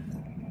shaking.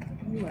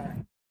 You are.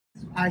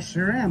 I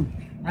sure am.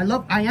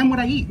 I am what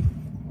I eat.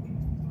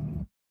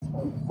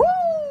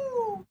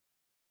 Woo!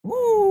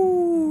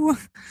 Woo!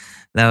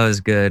 That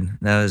was good.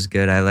 That was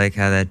good. I like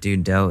how that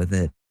dude dealt with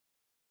it.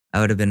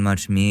 I would have been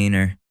much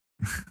meaner.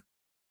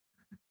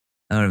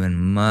 I would have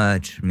been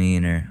much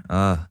meaner.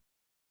 Oh.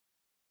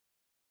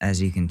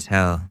 As you can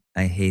tell,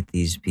 I hate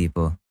these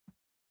people.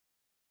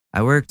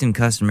 I worked in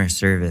customer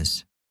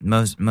service.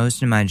 Most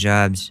of my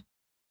jobs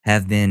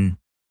have been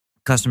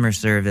customer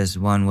service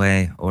one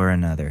way or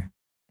another.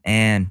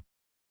 And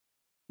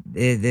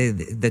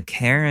the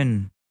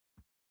Karen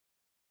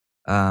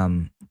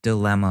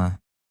dilemma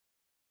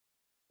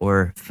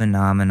or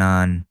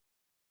phenomenon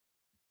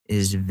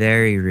is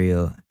very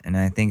real. And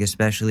I think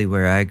especially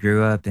where I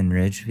grew up in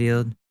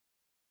Ridgefield,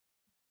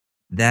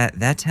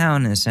 that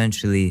town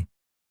essentially,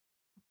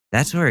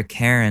 that's where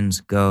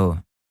Karens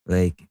go,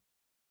 like,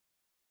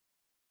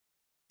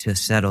 to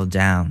settle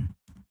down.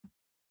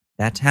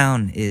 That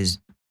town is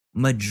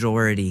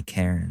majority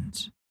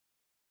Karens.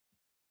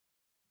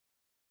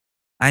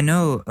 I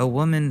know a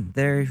woman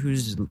there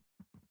whose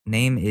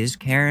name is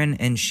Karen,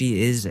 and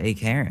she is a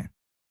Karen.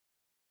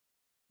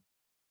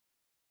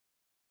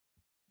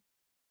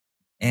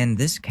 And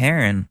this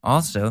Karen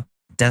also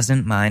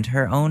doesn't mind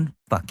her own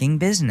fucking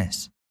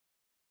business.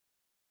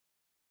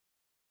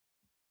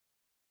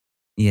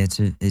 Yeah,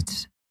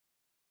 it's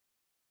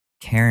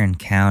Karen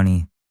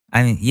County.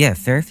 I mean, yeah,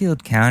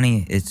 Fairfield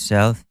County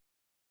itself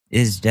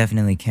is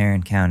definitely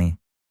Karen County.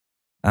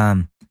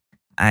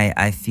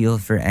 I feel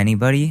for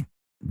anybody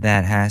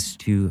that has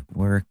to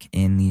work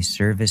in the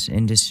service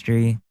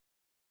industry.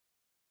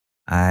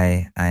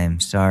 I am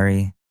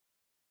sorry.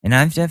 And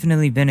I've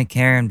definitely been a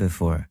Karen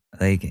before.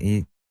 Like,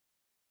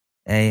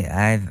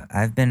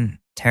 I've been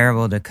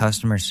terrible to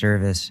customer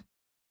service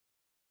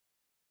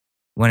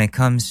when it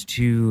comes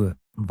to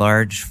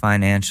large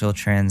financial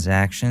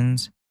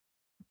transactions,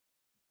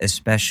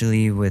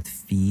 especially with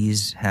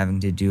fees having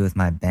to do with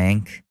my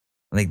bank.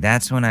 Like,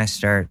 that's when I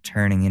start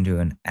turning into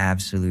an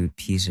absolute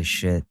piece of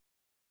shit.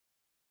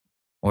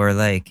 Or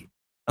like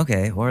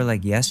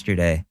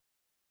yesterday,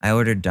 I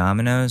ordered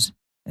Domino's,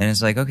 and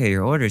it's like, okay,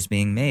 your order's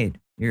being made.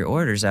 Your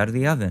order's out of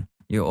the oven.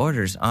 Your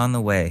order's on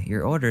the way.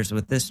 Your order's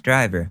with this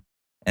driver.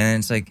 And then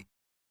it's like,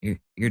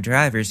 your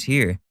driver's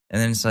here.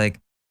 And then it's like,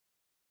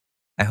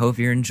 I hope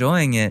you're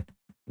enjoying it,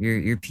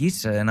 your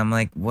pizza. And I'm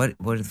like, what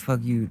the fuck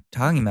are you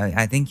talking about?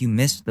 I think you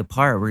missed the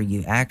part where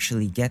you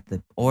actually get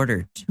the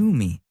order to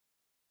me.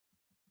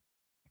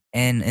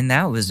 And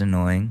that was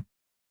annoying.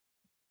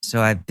 So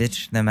I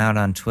bitched them out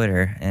on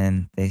Twitter,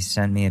 and they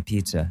sent me a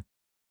pizza.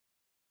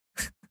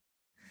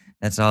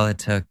 That's all it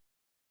took.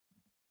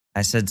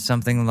 I said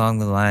something along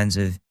the lines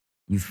of,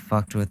 you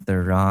fucked with the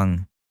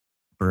wrong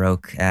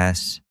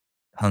broke-ass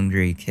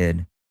hungry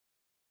kid.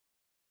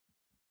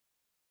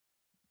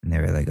 And they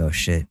were like, oh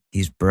shit,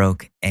 he's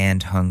broke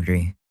and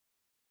hungry.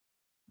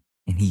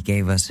 And he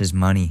gave us his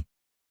money.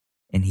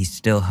 And he's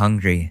still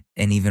hungry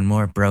and even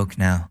more broke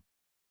now.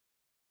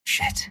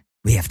 Shit,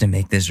 we have to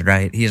make this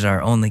right. He's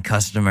our only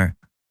customer.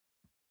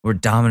 We're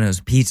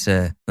Domino's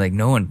Pizza. Like,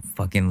 no one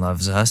fucking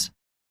loves us.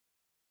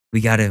 We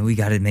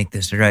gotta make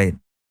this right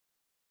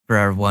for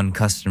our one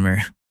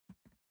customer.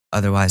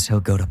 Otherwise, he'll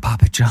go to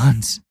Papa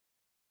John's.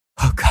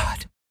 Oh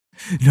God,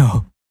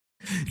 no,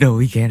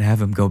 we can't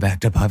have him go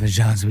back to Papa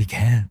John's. We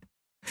can't.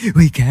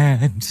 Papa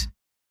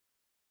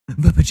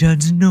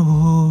John's,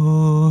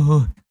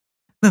 no.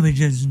 Papa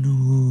John's,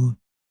 no.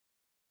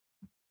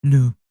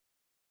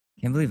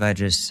 Can't believe I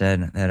just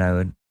said that I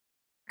would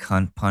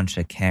cunt punch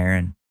a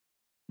Karen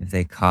if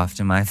they coughed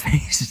in my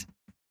face.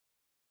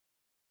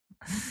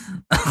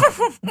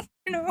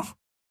 No.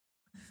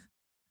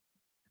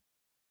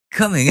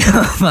 Coming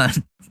up on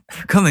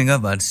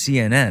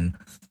CNN,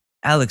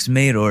 Alex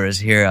Mador is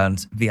here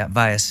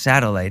via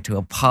satellite to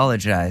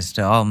apologize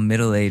to all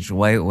middle-aged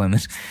white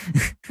women.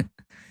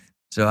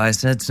 So I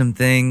said some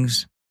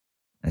things.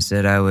 I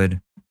said I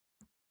would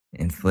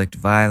inflict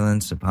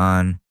violence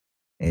upon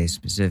a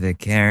specific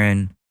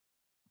Karen.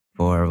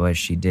 for what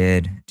she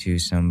did to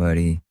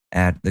somebody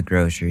at the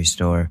grocery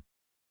store.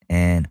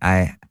 And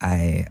I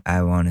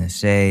want to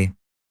say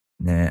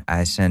that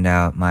I send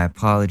out my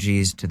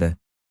apologies to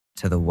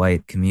the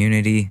white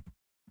community,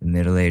 the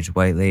middle-aged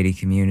white lady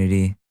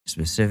community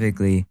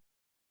specifically,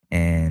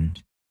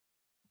 and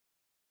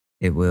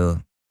it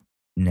will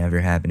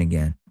never happen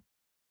again.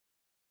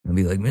 I'll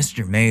be like,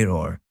 Mr.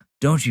 Mador,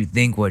 don't you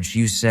think what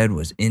you said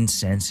was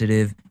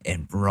insensitive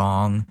and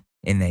wrong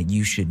and that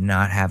you should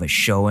not have a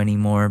show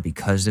anymore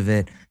because of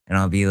it? And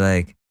I'll be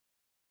like,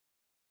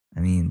 I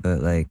mean,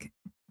 but like,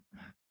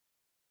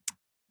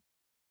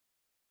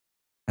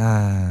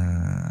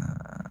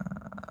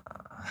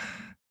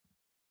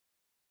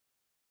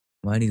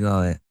 why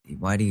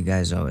do you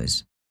guys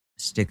always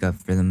stick up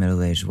for the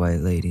middle-aged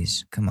white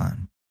ladies? Come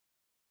on.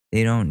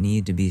 They don't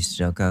need to be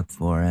stuck up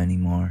for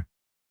anymore.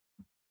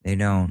 They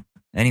don't.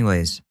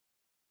 Anyways,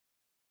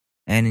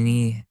 I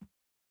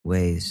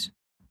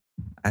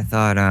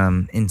thought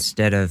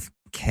instead of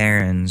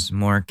Karens,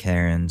 more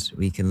Karens,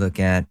 we could look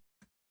at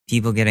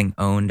people getting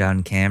owned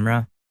on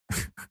camera,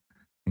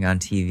 like on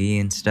TV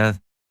and stuff.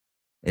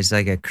 It's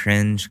like a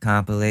cringe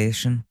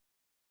compilation.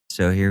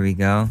 So here we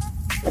go.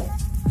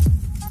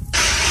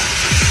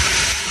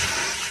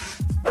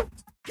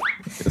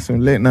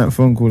 Some late night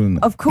phone calling.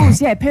 Of course,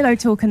 yeah, pillow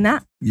talk and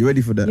that. You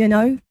ready for that? You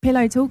know,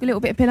 pillow talk, a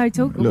little bit of pillow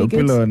talk. A little be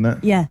good. pillow and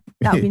that. Yeah,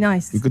 that would be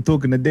nice. We could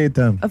talk in the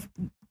daytime.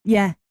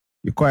 Yeah.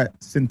 You're quite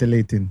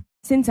scintillating.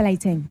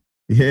 Scintillating.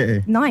 Yeah.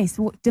 Nice.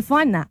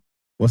 Define that.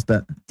 What's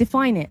that?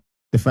 Define it.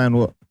 Define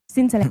what?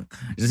 Scintillating.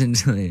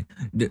 Scintillating.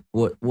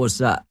 What's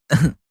that?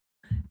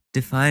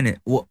 Define it.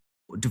 What?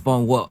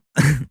 Define what?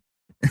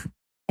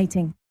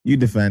 You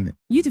define it.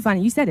 You define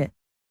it. You said it.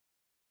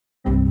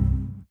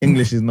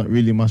 English is not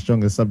really my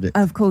strongest subject.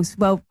 Of course.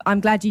 Well,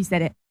 I'm glad you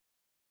said it.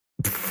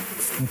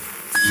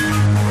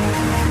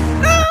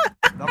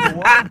 Number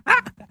one.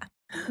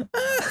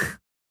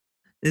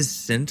 Is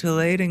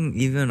scintillating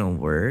even a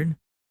word?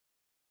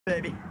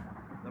 Baby.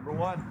 Number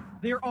one.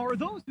 There are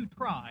those who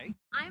try.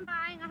 I'm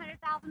buying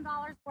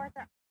 $100,000 worth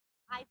of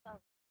iPhones.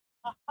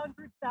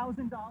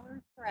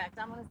 $100,000? Correct.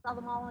 I'm going to sell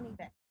them all on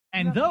eBay.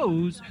 And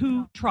those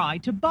who try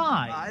to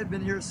buy. I've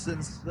been here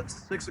since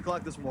 6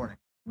 o'clock this morning.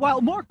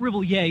 While Mark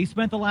Rivillier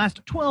spent the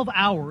last 12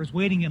 hours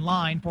waiting in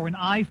line for an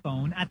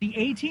iPhone at the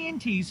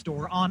AT&T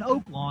store on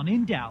Oak Lawn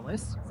in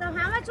Dallas. So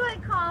how much would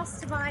it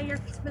cost to buy your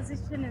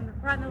position in the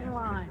front of the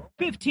line?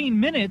 15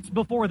 minutes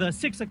before the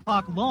 6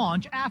 o'clock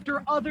launch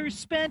after others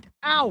spent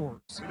hours.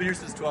 We've been here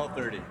since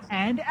 12:30.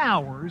 And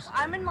hours.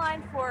 I'm in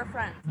line for a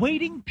friend.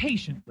 Waiting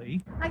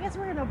patiently. I guess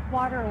we're going to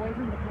water away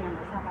from the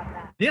cameras. How about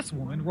that? This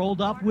woman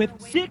rolled up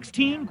with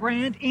 16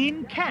 grand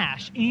in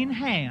cash in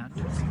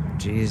hand.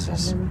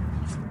 Jesus.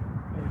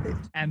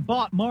 And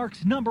bought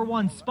Mark's number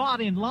one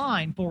spot in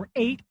line for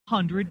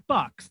 $800.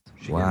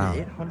 Wow.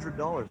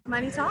 $800.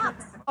 Money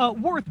talks. A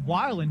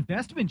worthwhile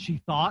investment,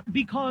 she thought,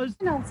 because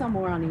I'll sell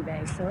more on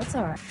eBay, so it's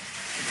all right.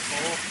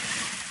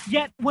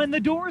 Yet when the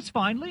doors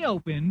finally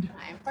opened,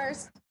 I'm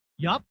first.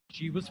 Yup,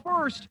 she was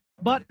first.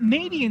 But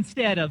maybe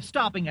instead of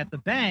stopping at the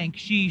bank,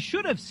 she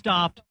should have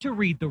stopped to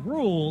read the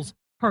rules.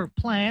 Her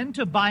plan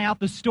to buy out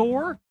the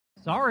store?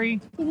 Sorry.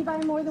 Can you buy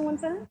more than one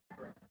phone?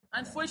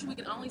 Unfortunately,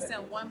 we can only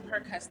sell one per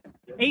customer.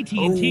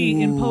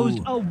 AT&T imposed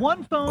a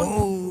one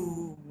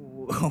phone.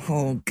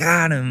 Oh,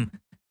 got him.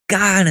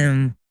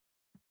 Gotcha,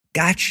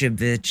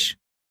 bitch.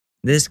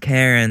 This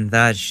Karen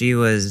thought she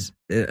was,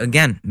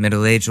 again,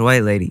 middle-aged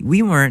white lady.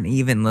 We weren't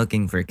even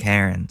looking for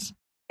Karens,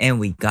 and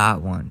we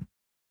got one.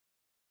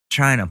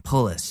 Trying to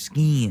pull a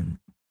scheme.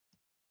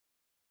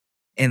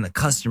 And the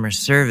customer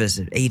service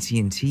at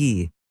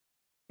AT&T,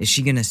 is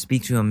she going to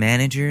speak to a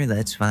manager?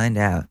 Let's find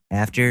out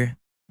after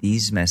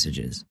these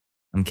messages.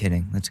 I'm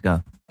kidding. Let's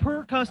go.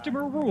 Per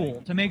customer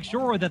rule to make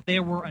sure that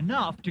there were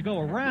enough to go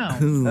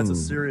around. Ooh. That's a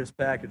serious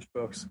package,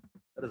 folks.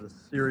 That is a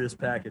serious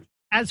package.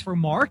 As for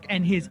Mark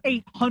and his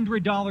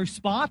 $800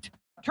 spot,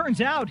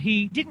 turns out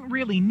he didn't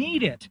really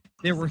need it.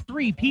 There were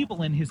 3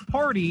 people in his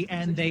party,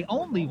 and they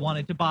only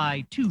wanted to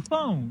buy 2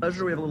 phones.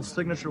 Pleasure, we have a little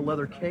signature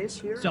leather case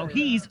here. So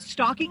he's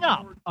stocking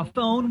up a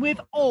phone with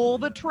all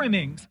the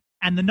trimmings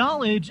and the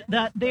knowledge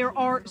that there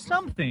are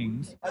some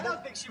things I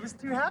don't think she was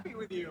too happy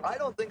with you. I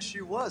don't think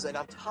she was, and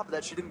on top of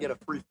that, she didn't get a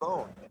free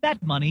phone.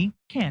 that money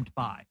can't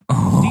buy.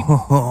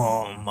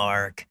 Oh,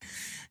 Mark.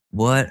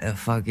 What a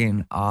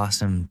fucking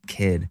awesome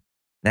kid.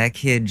 That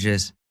kid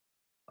just,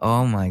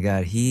 oh my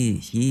God,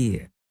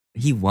 he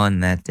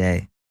won that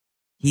day.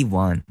 He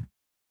won.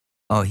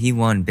 Oh, he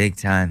won big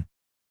time.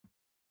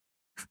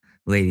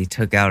 Lady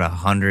took out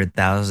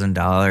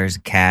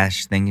 $100,000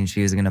 cash thinking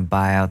she was going to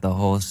buy out the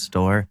whole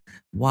store.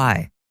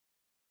 Why?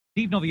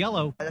 Steve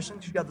Noviello. I just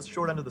think she got the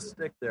short end of the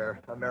stick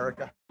there,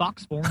 America.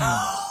 Fox 4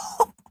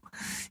 News.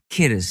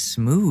 Kid is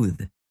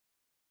smooth.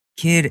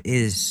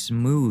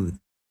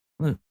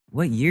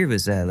 What year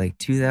was that? Like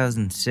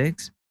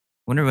 2006?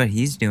 Wonder what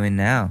he's doing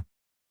now.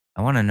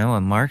 I want to know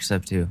what Mark's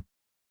up to.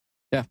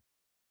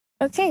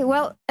 Okay,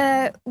 well,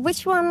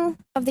 which one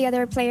of the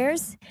other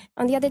players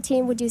on the other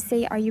team would you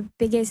say are your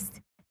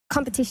biggest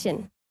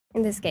competition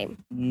in this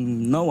game?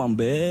 No one,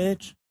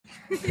 bitch.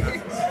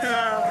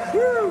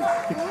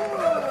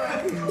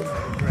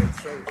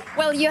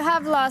 Well, you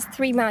have lost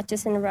 3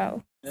 matches in a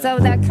row. So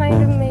that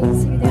kind of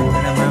makes you the...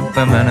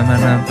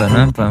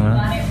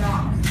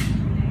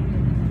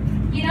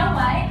 You know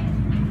what?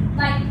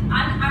 Like,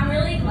 I'm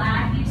really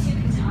glad you two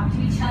can talk to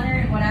each other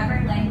in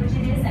whatever language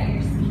it is that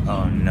you're speaking.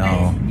 Oh,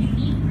 no. But it's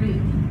really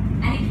rude.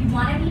 And if you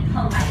want to be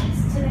polite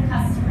to the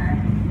customer,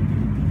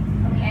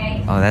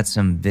 okay? Oh, that's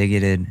some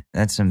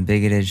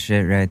bigoted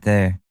shit right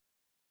there.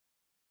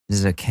 This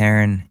is a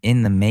Karen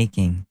in the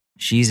making.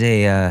 She's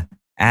a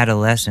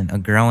adolescent, a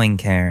growing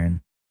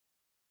Karen.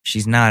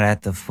 She's not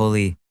at the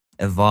fully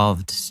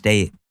evolved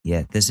state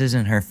yet. This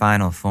isn't her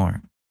final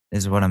form,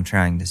 is what I'm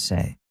trying to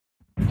say.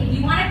 If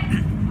you want to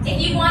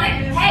be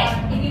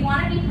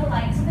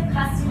polite to the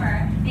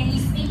customer, then you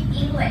speak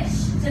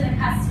English to the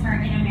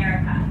customer in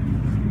America,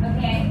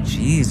 okay?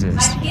 Jesus.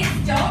 My kids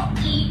don't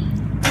eat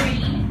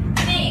green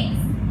things.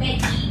 They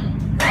eat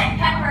red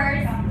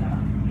peppers.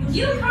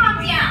 You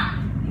calm down.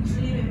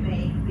 Usually we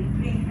make with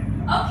green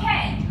pepper.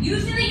 Okay,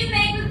 usually you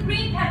make with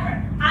green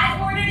pepper. I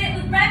ordered it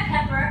with red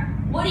pepper.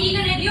 What are you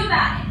going to do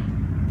about it?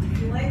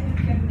 If you like, we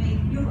can make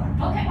you like.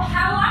 Okay, well,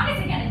 how long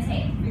is it going to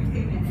take?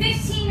 15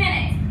 minutes. 15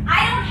 minutes.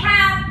 I don't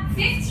have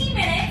 15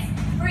 minutes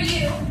for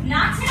you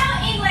not to know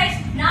English,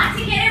 not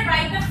to get it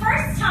right the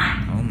first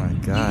time. Oh my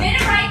God. You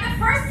get it right the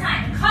first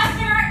time. The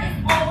customer is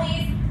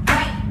always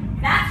right.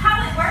 That's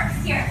how it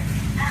works here.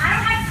 And I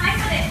don't have time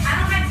for this. I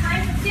don't have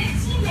time for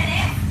 15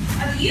 minutes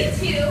of you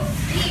two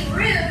being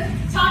rude,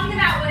 talking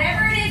about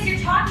whatever it is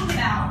you're talking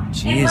about.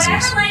 In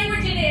whatever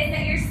language it is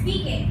that you're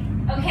speaking.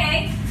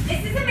 Okay?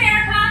 This is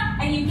America,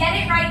 and you get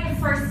it right the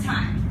first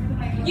time.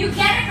 You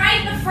get it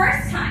right the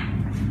first time.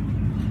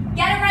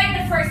 Get it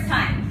right the first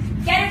time.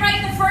 Get it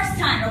right the first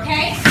time,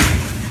 okay?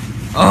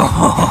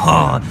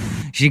 Oh,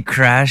 she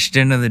crashed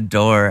into the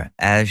door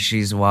as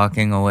she's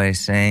walking away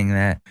saying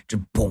that.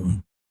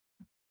 Boom.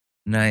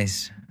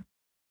 Nice.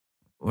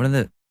 Why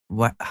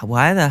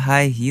the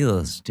high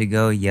heels to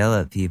go yell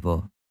at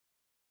people?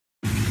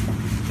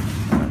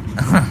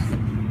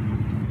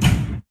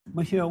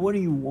 Michelle, what do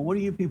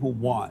you people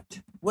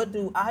want? What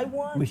do I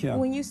want? Michelle.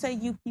 When you say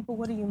you people,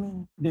 what do you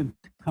mean? The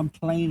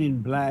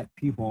complaining black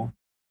people,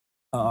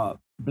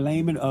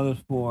 blaming others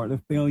for the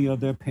failure of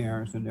their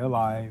parents and their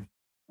lives,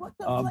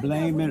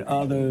 blaming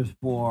others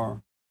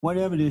for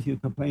whatever it is you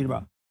complain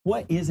about.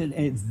 What is it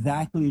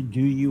exactly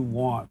do you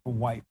want from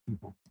white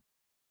people?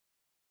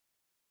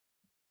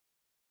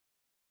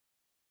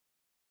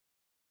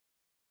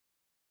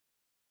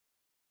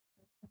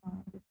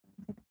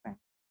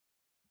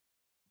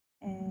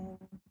 And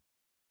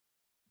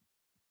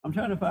I'm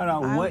trying to find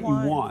out what you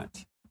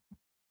want.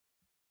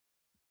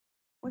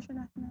 What's your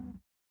nationality?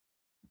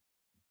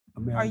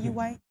 American. Are you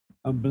white?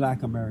 I'm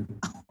black American.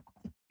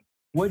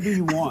 What do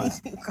you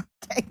want?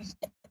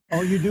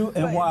 Oh, you do?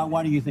 And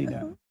why do you think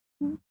that?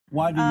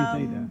 Why do you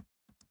think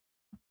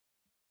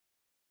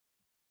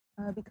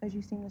that? Because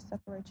you seem to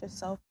separate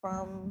yourself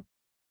from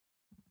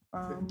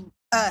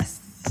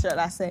us, should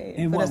I say?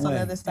 In Put what us on way?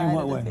 the other side In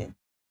what of the way? fence.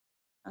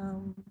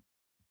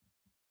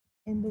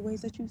 In the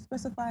ways that you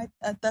specified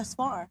thus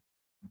far.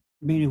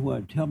 Meaning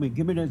what? Give me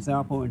an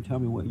example and tell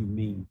me what you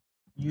mean.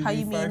 How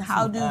you mean?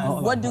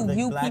 What do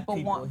you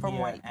people want from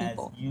white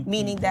people?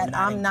 Meaning that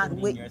I'm not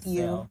with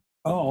you.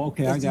 Oh,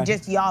 okay, I It's got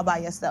just y'all by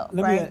yourself,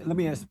 right? Let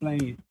me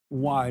explain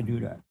why I do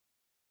that.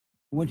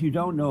 What you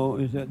don't know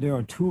is that there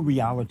are two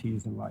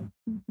realities in life.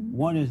 Mm-hmm.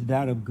 One is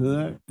that of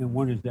good and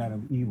one is that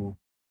of evil.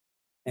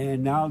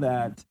 And now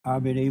that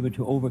I've been able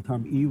to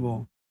overcome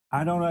evil,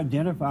 I don't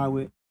identify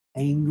with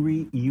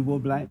angry, evil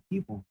black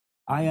people.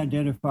 I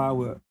identify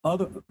with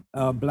other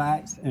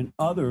blacks and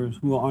others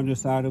who are on the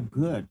side of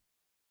good.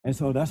 And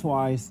so that's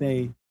why I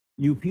say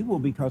you people,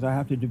 because I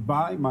have to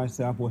divide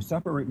myself or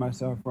separate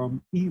myself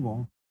from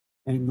evil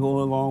and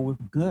go along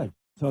with good.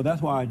 So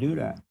that's why I do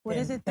that. What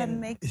is it that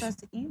makes us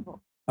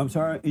evil? I'm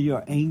sorry,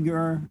 your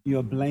anger,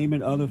 you're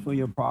blaming others for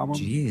your problems.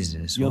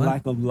 Jesus. Your what?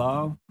 lack of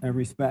love and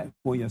respect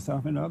for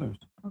yourself and others.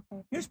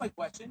 Okay. Here's my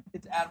question.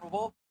 It's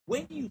admirable.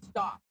 When do you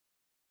stop?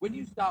 When do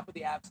you stop with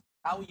the absence?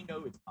 How will you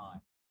know it's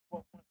time?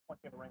 Well, once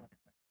you have a ring on your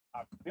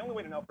finger. The only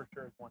way to know for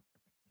sure is once you're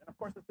Christian. And of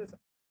course,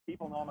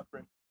 people know I'm a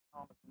Christian.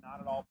 I'm not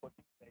at all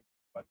pushing faith,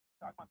 but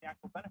talk about the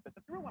actual benefits.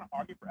 If you really want to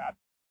argue for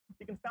abstinence,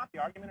 you can stop the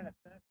argument and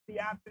the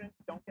abstinence,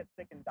 don't get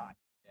sick and die.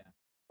 Yeah.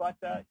 But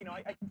I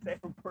can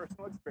say from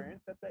personal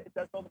experience that it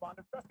does build a bond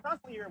of trust.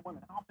 Constantly hear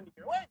women, how often do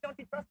you hear, "Wait, don't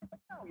you trust me?" But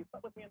no, you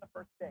slept with me on the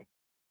first date.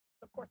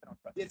 So of course I don't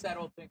trust you. It's that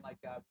old thing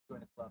like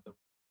join a club,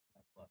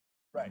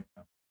 Right.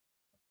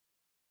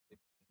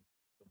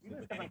 Even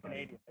because I'm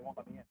Canadian, they won't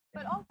let me in.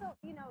 But also,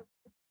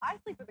 I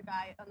sleep with a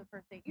guy on the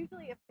first date.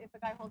 Usually, if a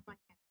guy holds my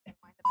hand, they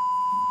wind up.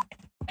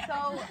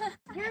 So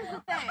here's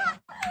the thing.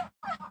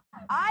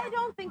 I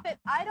don't think that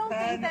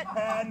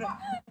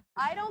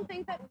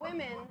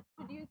women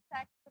should use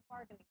sex as a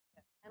bargaining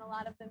chip, and a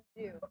lot of them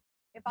do.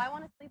 If I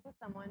want to sleep with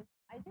someone,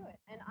 I do it,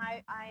 and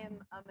I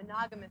am a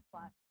monogamous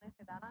slut. Can I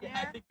say that on Yeah,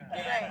 I air? think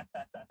Great.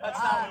 that's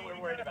not what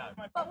we're worried about.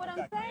 But what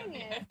I'm saying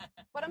is,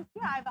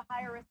 I have a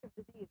higher risk of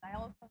disease. I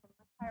also have a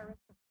much higher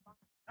risk of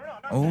No,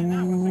 I'm not saying that.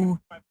 I'm Oh, making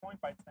my point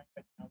by saying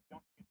that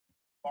don't get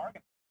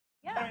bargain.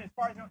 Yeah. I mean, as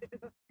far as it's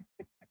just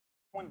the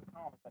point of the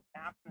column is that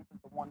abstinence is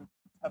the one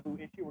taboo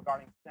issue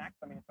regarding sex.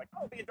 I mean, it's like,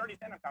 oh, be a dirty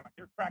stand-up comic.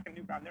 You're cracking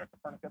new ground there,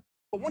 Copernicus.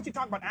 But once you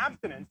talk about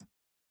abstinence,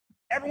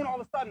 everyone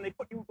all of a sudden they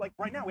put you like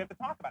right now we have to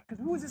talk about it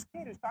because who is this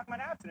kid who's talking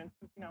about abstinence?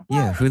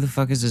 yeah. Who the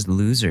fuck is this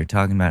loser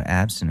talking about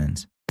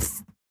abstinence?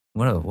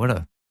 What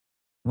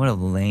a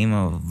lame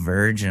of a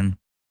virgin.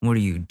 What do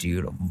you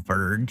do to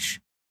verge?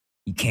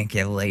 You can't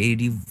get laid,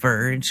 you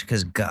verge,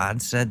 because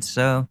God said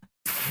so.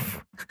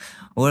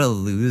 What a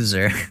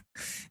loser.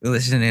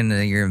 Listening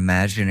to your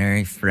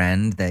imaginary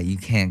friend that you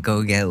can't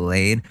go get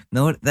laid.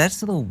 No,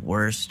 that's the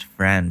worst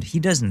friend. He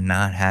does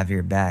not have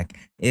your back.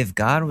 If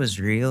God was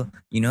real,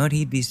 you know what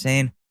he'd be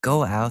saying?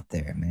 Go out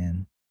there,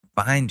 man.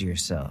 Find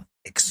yourself.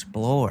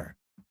 Explore.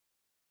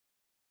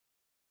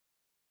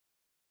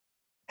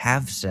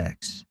 Have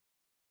sex.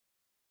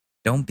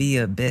 Don't be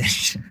a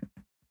bitch.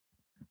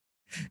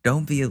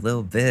 Don't be a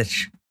little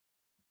bitch.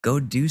 Go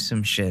do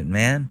some shit,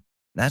 man.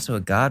 That's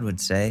what God would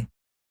say.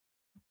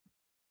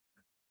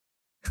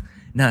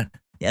 Not,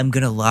 I'm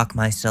gonna lock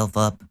myself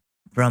up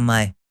from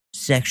my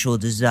sexual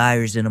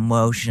desires and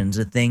emotions,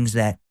 the things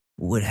that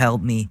would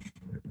help me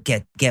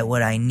get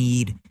what I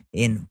need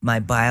in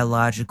my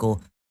biological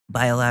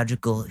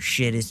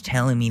shit is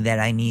telling me that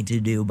I need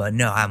to do, but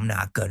no, I'm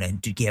not gonna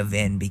give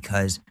in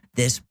because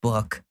this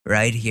book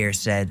right here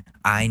said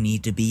I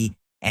need to be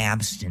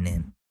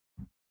abstinent.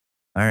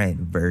 All right,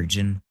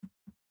 virgin.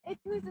 If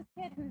who's this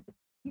kid who's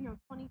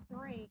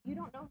 23, you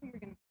don't know who you're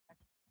going to be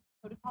sexually.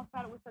 So to talk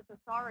about it with such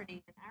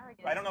authority and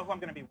arrogance. I don't know who I'm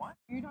going to be what?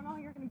 You don't know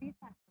who you're going to be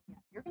sexually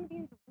yet. You're going to be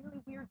into really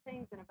weird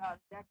things in about a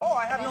decade. Oh,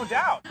 I have no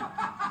doubt.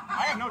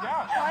 I have no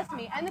doubt. Trust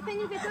me. And the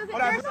thing is, it doesn't.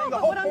 What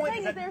I'm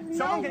saying is there's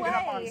someone no can get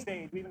up on way.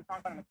 stage. We even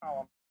talked about it in the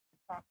column.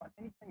 Talk about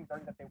anything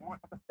dirty that they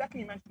want. But the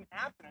second you mention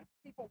abstinence,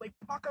 people they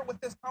pucker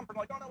with discomfort,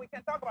 like, oh no, we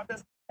can't talk about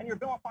this, and you're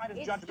vilified as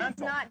It's judgmental. just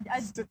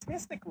not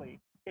Statistically,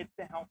 it's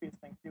the healthiest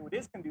thing to do. It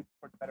is conducive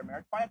towards better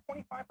marriage by a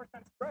 25%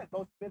 spread.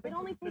 Both physically, It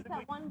only takes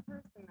that one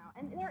person though,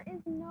 and there's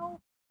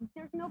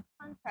no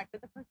contract that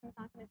the person's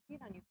not going to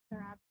cheat on you if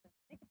they're absent.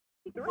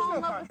 She could fall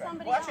in love with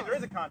somebody else. Actually, there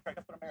is a contract.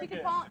 That's what a marriage She could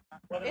is. fall.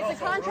 It's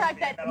a contract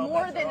that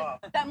more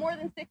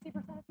than 60%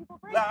 of people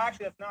break. No,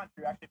 actually, that's not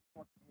true. Actually, if you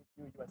want to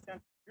do U.S.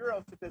 Census Bureau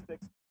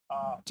statistics.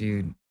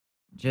 Dude,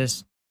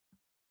 just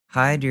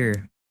hide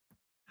your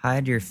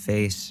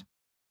face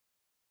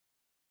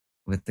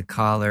with the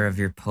collar of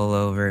your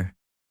pullover.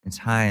 It's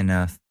high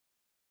enough.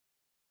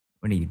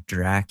 What are you,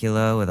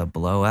 Dracula with a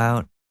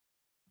blowout?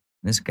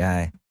 This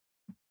guy,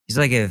 he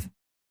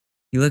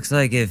looks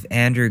like if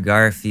Andrew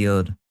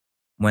Garfield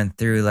went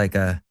through like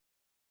a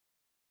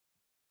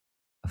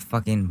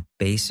fucking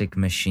basic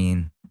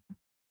machine.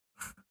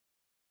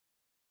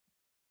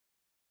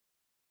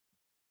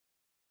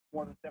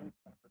 More than 70%.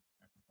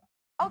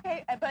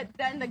 Okay, but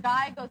then the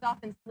guy goes off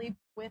and sleeps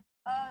with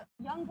a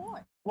young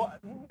boy. Well,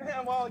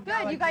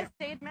 good. You guys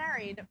stayed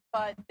married,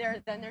 but there's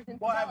infidelity.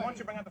 Well, once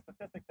you bring up the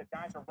statistics that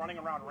guys are running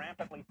around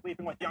rampantly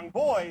sleeping with young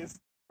boys.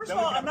 First of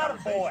all, I'm not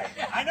a boy.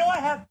 I know I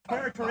have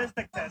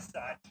characteristics as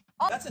such.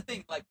 That's the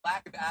thing. Like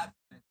lack of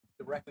abstinence is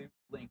directly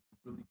linked to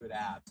really good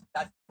abs.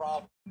 That's the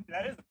problem.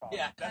 That is the problem.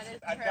 Yeah, that is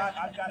I've true.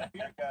 got a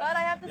beer gut. But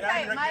I have to say,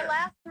 right my here.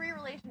 last 3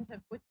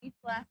 relationships, which each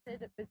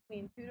lasted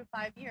between 2 to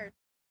 5 years,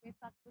 we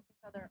slept with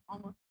each other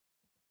almost.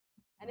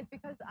 And it's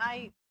because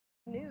I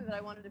knew that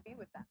I wanted to be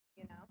with them,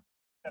 you know?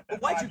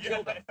 But why'd you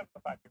kill them?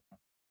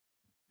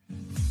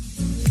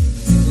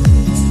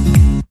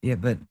 Yeah,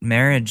 but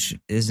marriage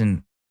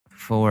isn't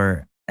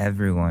for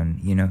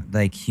everyone, you know?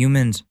 Like,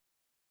 humans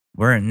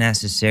weren't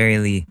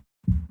necessarily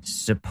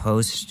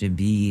supposed to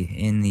be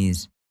in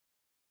these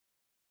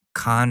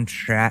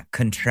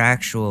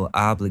contractual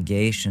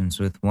obligations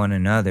with one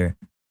another.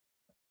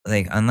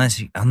 Like, unless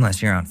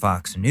you're on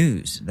Fox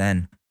News,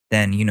 then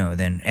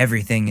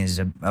everything is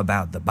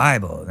about the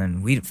Bible.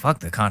 Then we fuck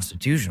the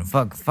Constitution,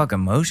 fuck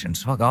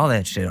emotions, fuck all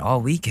that shit. All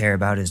we care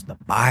about is the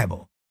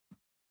Bible,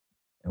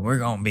 and we're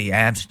gonna be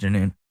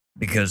abstinent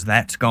because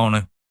that's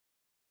gonna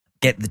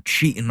get the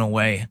cheating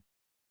away.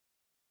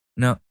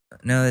 No,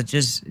 that's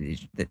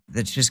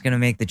just gonna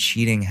make the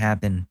cheating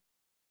happen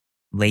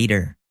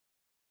later.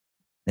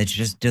 That's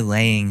just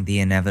delaying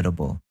the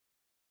inevitable.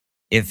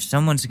 If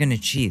someone's gonna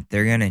cheat,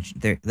 they're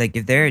like,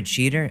 if they're a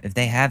cheater, if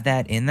they have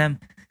that in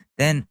them,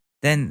 then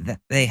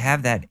they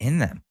have that in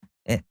them.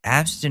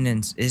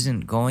 Abstinence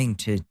isn't going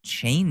to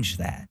change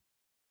that.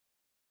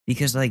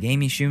 Because like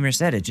Amy Schumer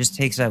said, it just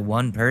takes that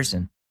one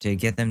person to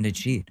get them to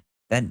cheat.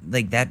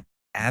 That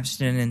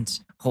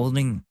abstinence,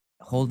 holding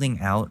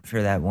out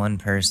for that one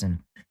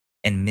person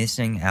and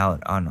missing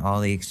out on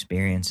all the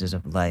experiences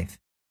of life.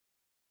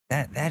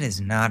 That is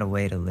not a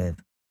way to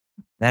live.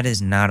 That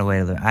is not a way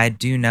to live. I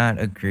do not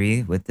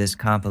agree with this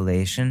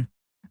compilation.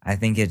 I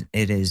think it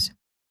is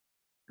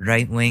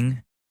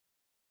right-winged.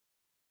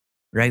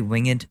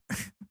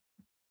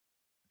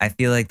 I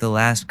feel like the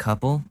last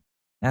couple,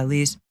 at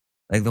least,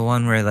 like the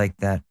one where like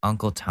that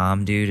Uncle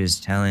Tom dude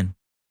is telling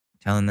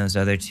those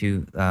other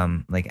two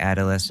like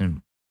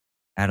adolescent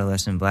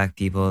black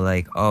people,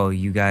 like, oh,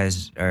 you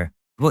guys are,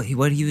 what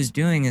he was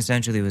doing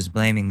essentially was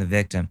blaming the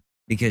victim,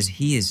 because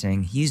he is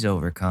saying he's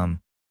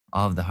overcome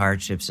all of the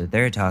hardships that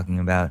they're talking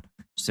about,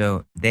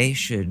 so they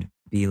should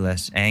be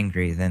less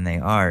angry than they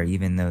are,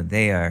 even though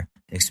they are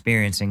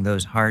experiencing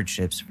those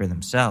hardships for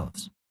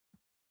themselves.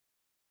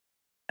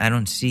 I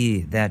don't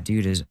see that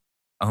dude as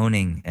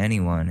owning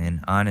anyone,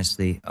 and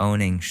honestly,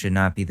 owning should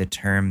not be the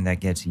term that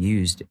gets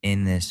used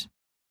in this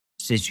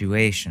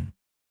situation.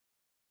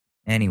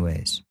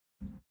 Anyways,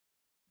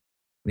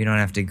 we don't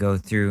have to go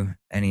through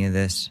any of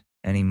this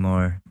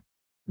anymore.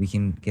 We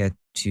can get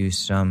to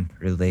some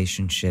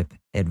relationship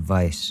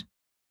advice.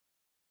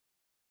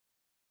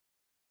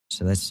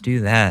 So let's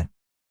do that.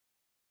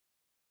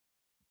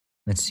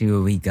 Let's see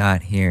what we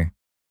got here.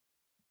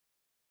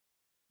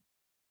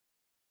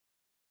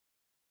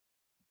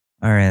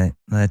 All right,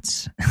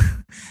 let's.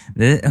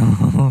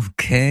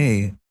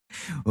 Okay.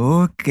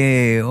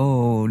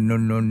 Oh,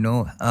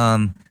 no.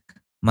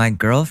 My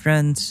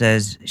girlfriend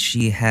says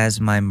she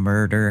has my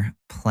murder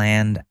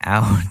planned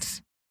out.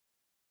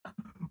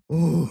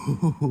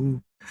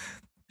 Oh.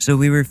 So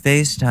we were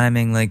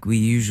FaceTiming like we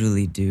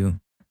usually do,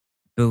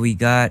 but we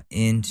got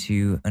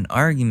into an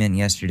argument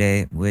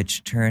yesterday,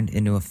 which turned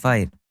into a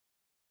fight.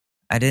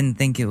 I didn't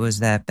think it was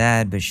that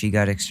bad, but she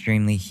got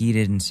extremely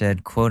heated and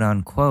said, quote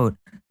unquote,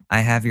 I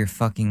have your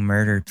fucking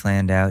murder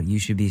planned out. You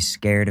should be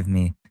scared of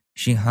me.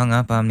 She hung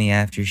up on me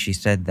after she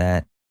said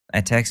that. I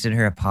texted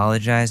her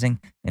apologizing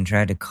and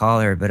tried to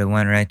call her, but it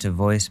went right to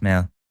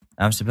voicemail.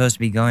 I'm supposed to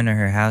be going to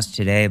her house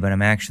today, but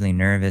I'm actually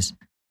nervous.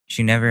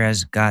 She never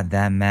has got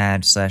that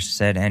mad /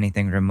 said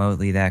anything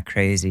remotely that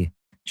crazy.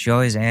 She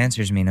always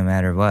answers me no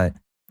matter what.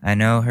 I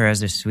know her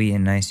as a sweet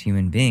and nice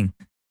human being,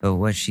 but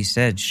what she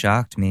said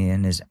shocked me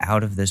and is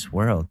out of this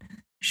world.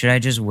 Should I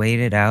just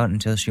wait it out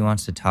until she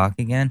wants to talk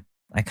again?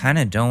 I kind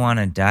of don't want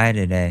to die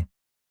today.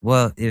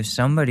 Well, if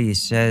somebody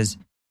says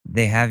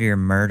they have your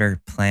murder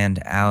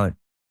planned out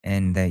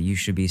and that you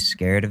should be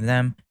scared of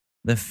them,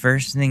 the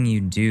first thing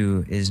you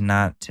do is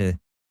not to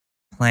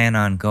plan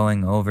on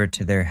going over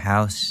to their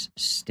house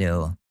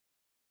still.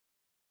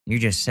 You're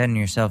just setting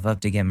yourself up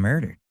to get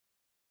murdered.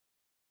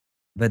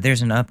 But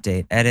there's an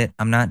update. Edit,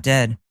 I'm not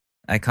dead.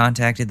 I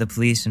contacted the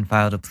police and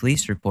filed a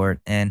police report,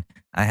 and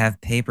I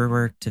have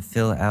paperwork to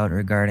fill out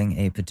regarding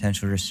a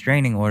potential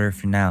restraining order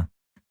for now.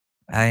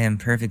 I am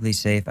perfectly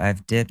safe.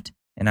 I've dipped,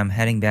 and I'm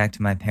heading back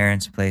to my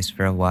parents' place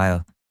for a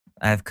while.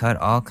 I've cut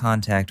all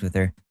contact with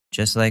her,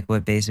 just like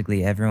what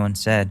basically everyone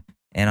said,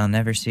 and I'll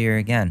never see her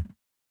again.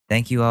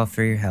 Thank you all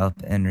for your help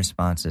and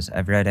responses.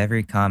 I've read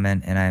every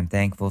comment, and I am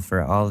thankful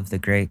for all of the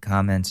great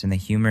comments and the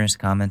humorous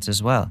comments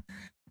as well.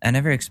 I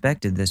never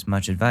expected this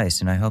much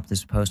advice, and I hope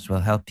this post will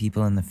help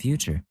people in the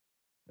future.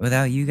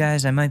 Without you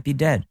guys, I might be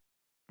dead.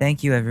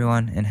 Thank you,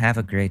 everyone, and have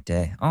a great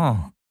day.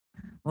 Oh,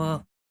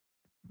 well,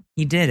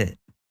 he did it.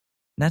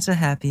 That's a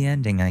happy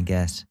ending, I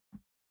guess.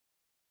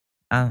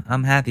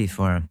 I'm happy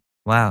for him.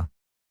 Wow.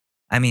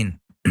 I mean,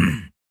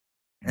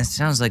 it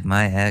sounds like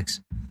my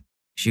ex.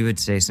 She would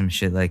say some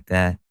shit like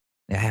that.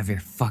 I have your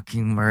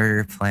fucking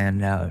murder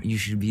planned out. You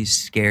should be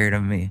scared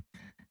of me.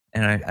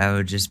 And I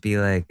would just be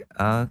like,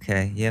 oh,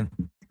 okay, yeah,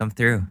 come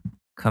through.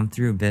 Come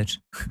through, bitch.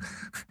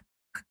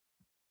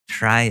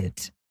 Try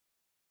it.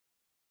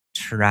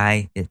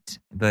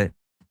 But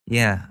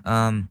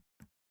yeah,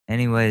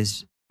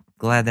 anyways,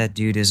 glad that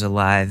dude is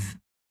alive.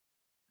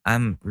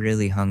 I'm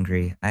really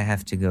hungry. I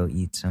have to go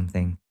eat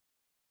something.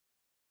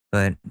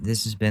 But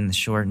this has been the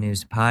Short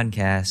News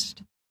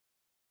Podcast.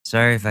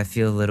 Sorry if I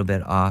feel a little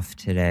bit off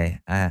today.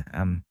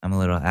 I'm a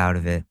little out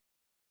of it.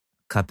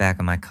 Cut back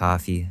on my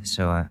coffee,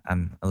 so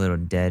I'm a little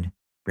dead,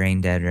 brain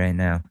dead right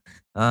now.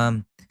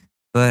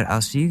 But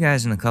I'll see you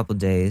guys in a couple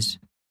days.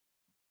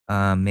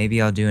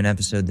 Maybe I'll do an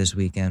episode this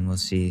weekend. We'll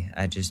see.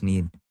 I just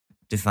need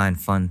to find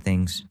fun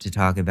things to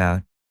talk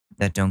about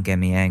that don't get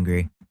me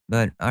angry.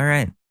 But all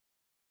right.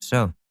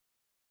 So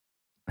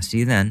I'll see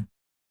you then.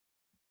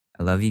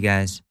 I love you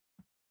guys.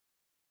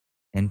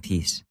 And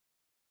peace.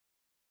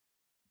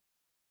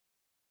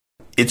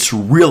 It's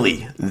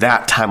really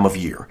that time of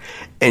year,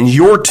 and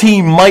your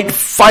team might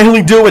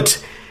finally do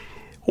it.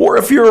 Or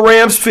if you're a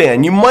Rams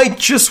fan, you might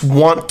just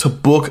want to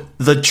book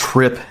the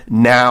trip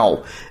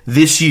now.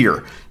 This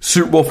year,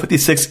 Super Bowl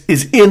 56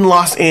 is in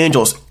Los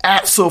Angeles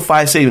at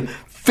SoFi Stadium,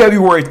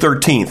 February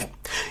 13th.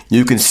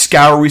 You can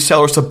scour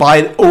resellers to buy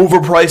an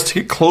overpriced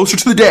ticket closer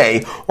to the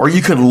day, or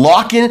you can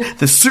lock in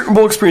the Super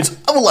Bowl experience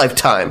of a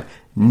lifetime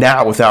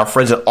now with our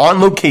friends at On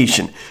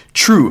Location.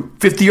 True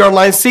 50-yard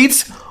line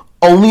seats,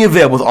 only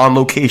available with On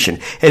Location.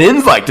 An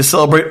invite to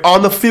celebrate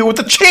on the field with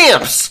the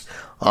champs.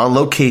 On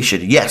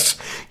Location, yes,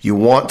 you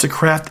want to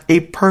craft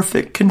a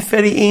perfect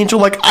confetti angel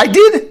like I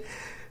did?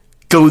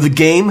 Go to the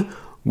game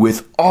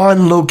with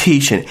On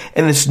Location,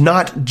 and it's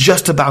not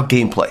just about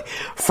gameplay.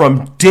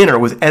 From dinner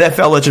with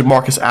NFL legend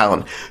Marcus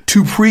Allen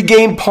to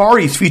pre-game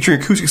parties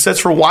featuring acoustic sets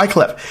from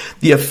Wyclef,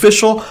 the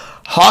official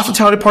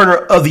hospitality partner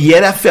of the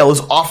NFL,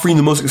 is offering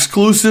the most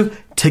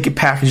exclusive ticket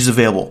packages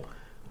available.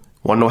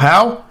 Want to know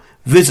how?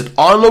 Visit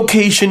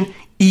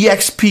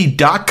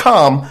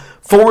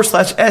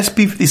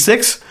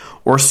onlocation.exp.com/SP56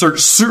 or search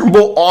Super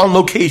Bowl On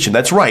Location.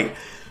 That's right.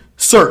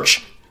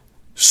 Search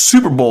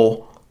Super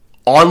Bowl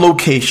On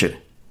Location.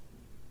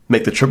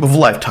 Make the trip of a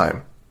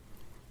lifetime.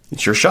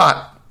 It's your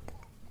shot.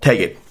 Take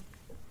it.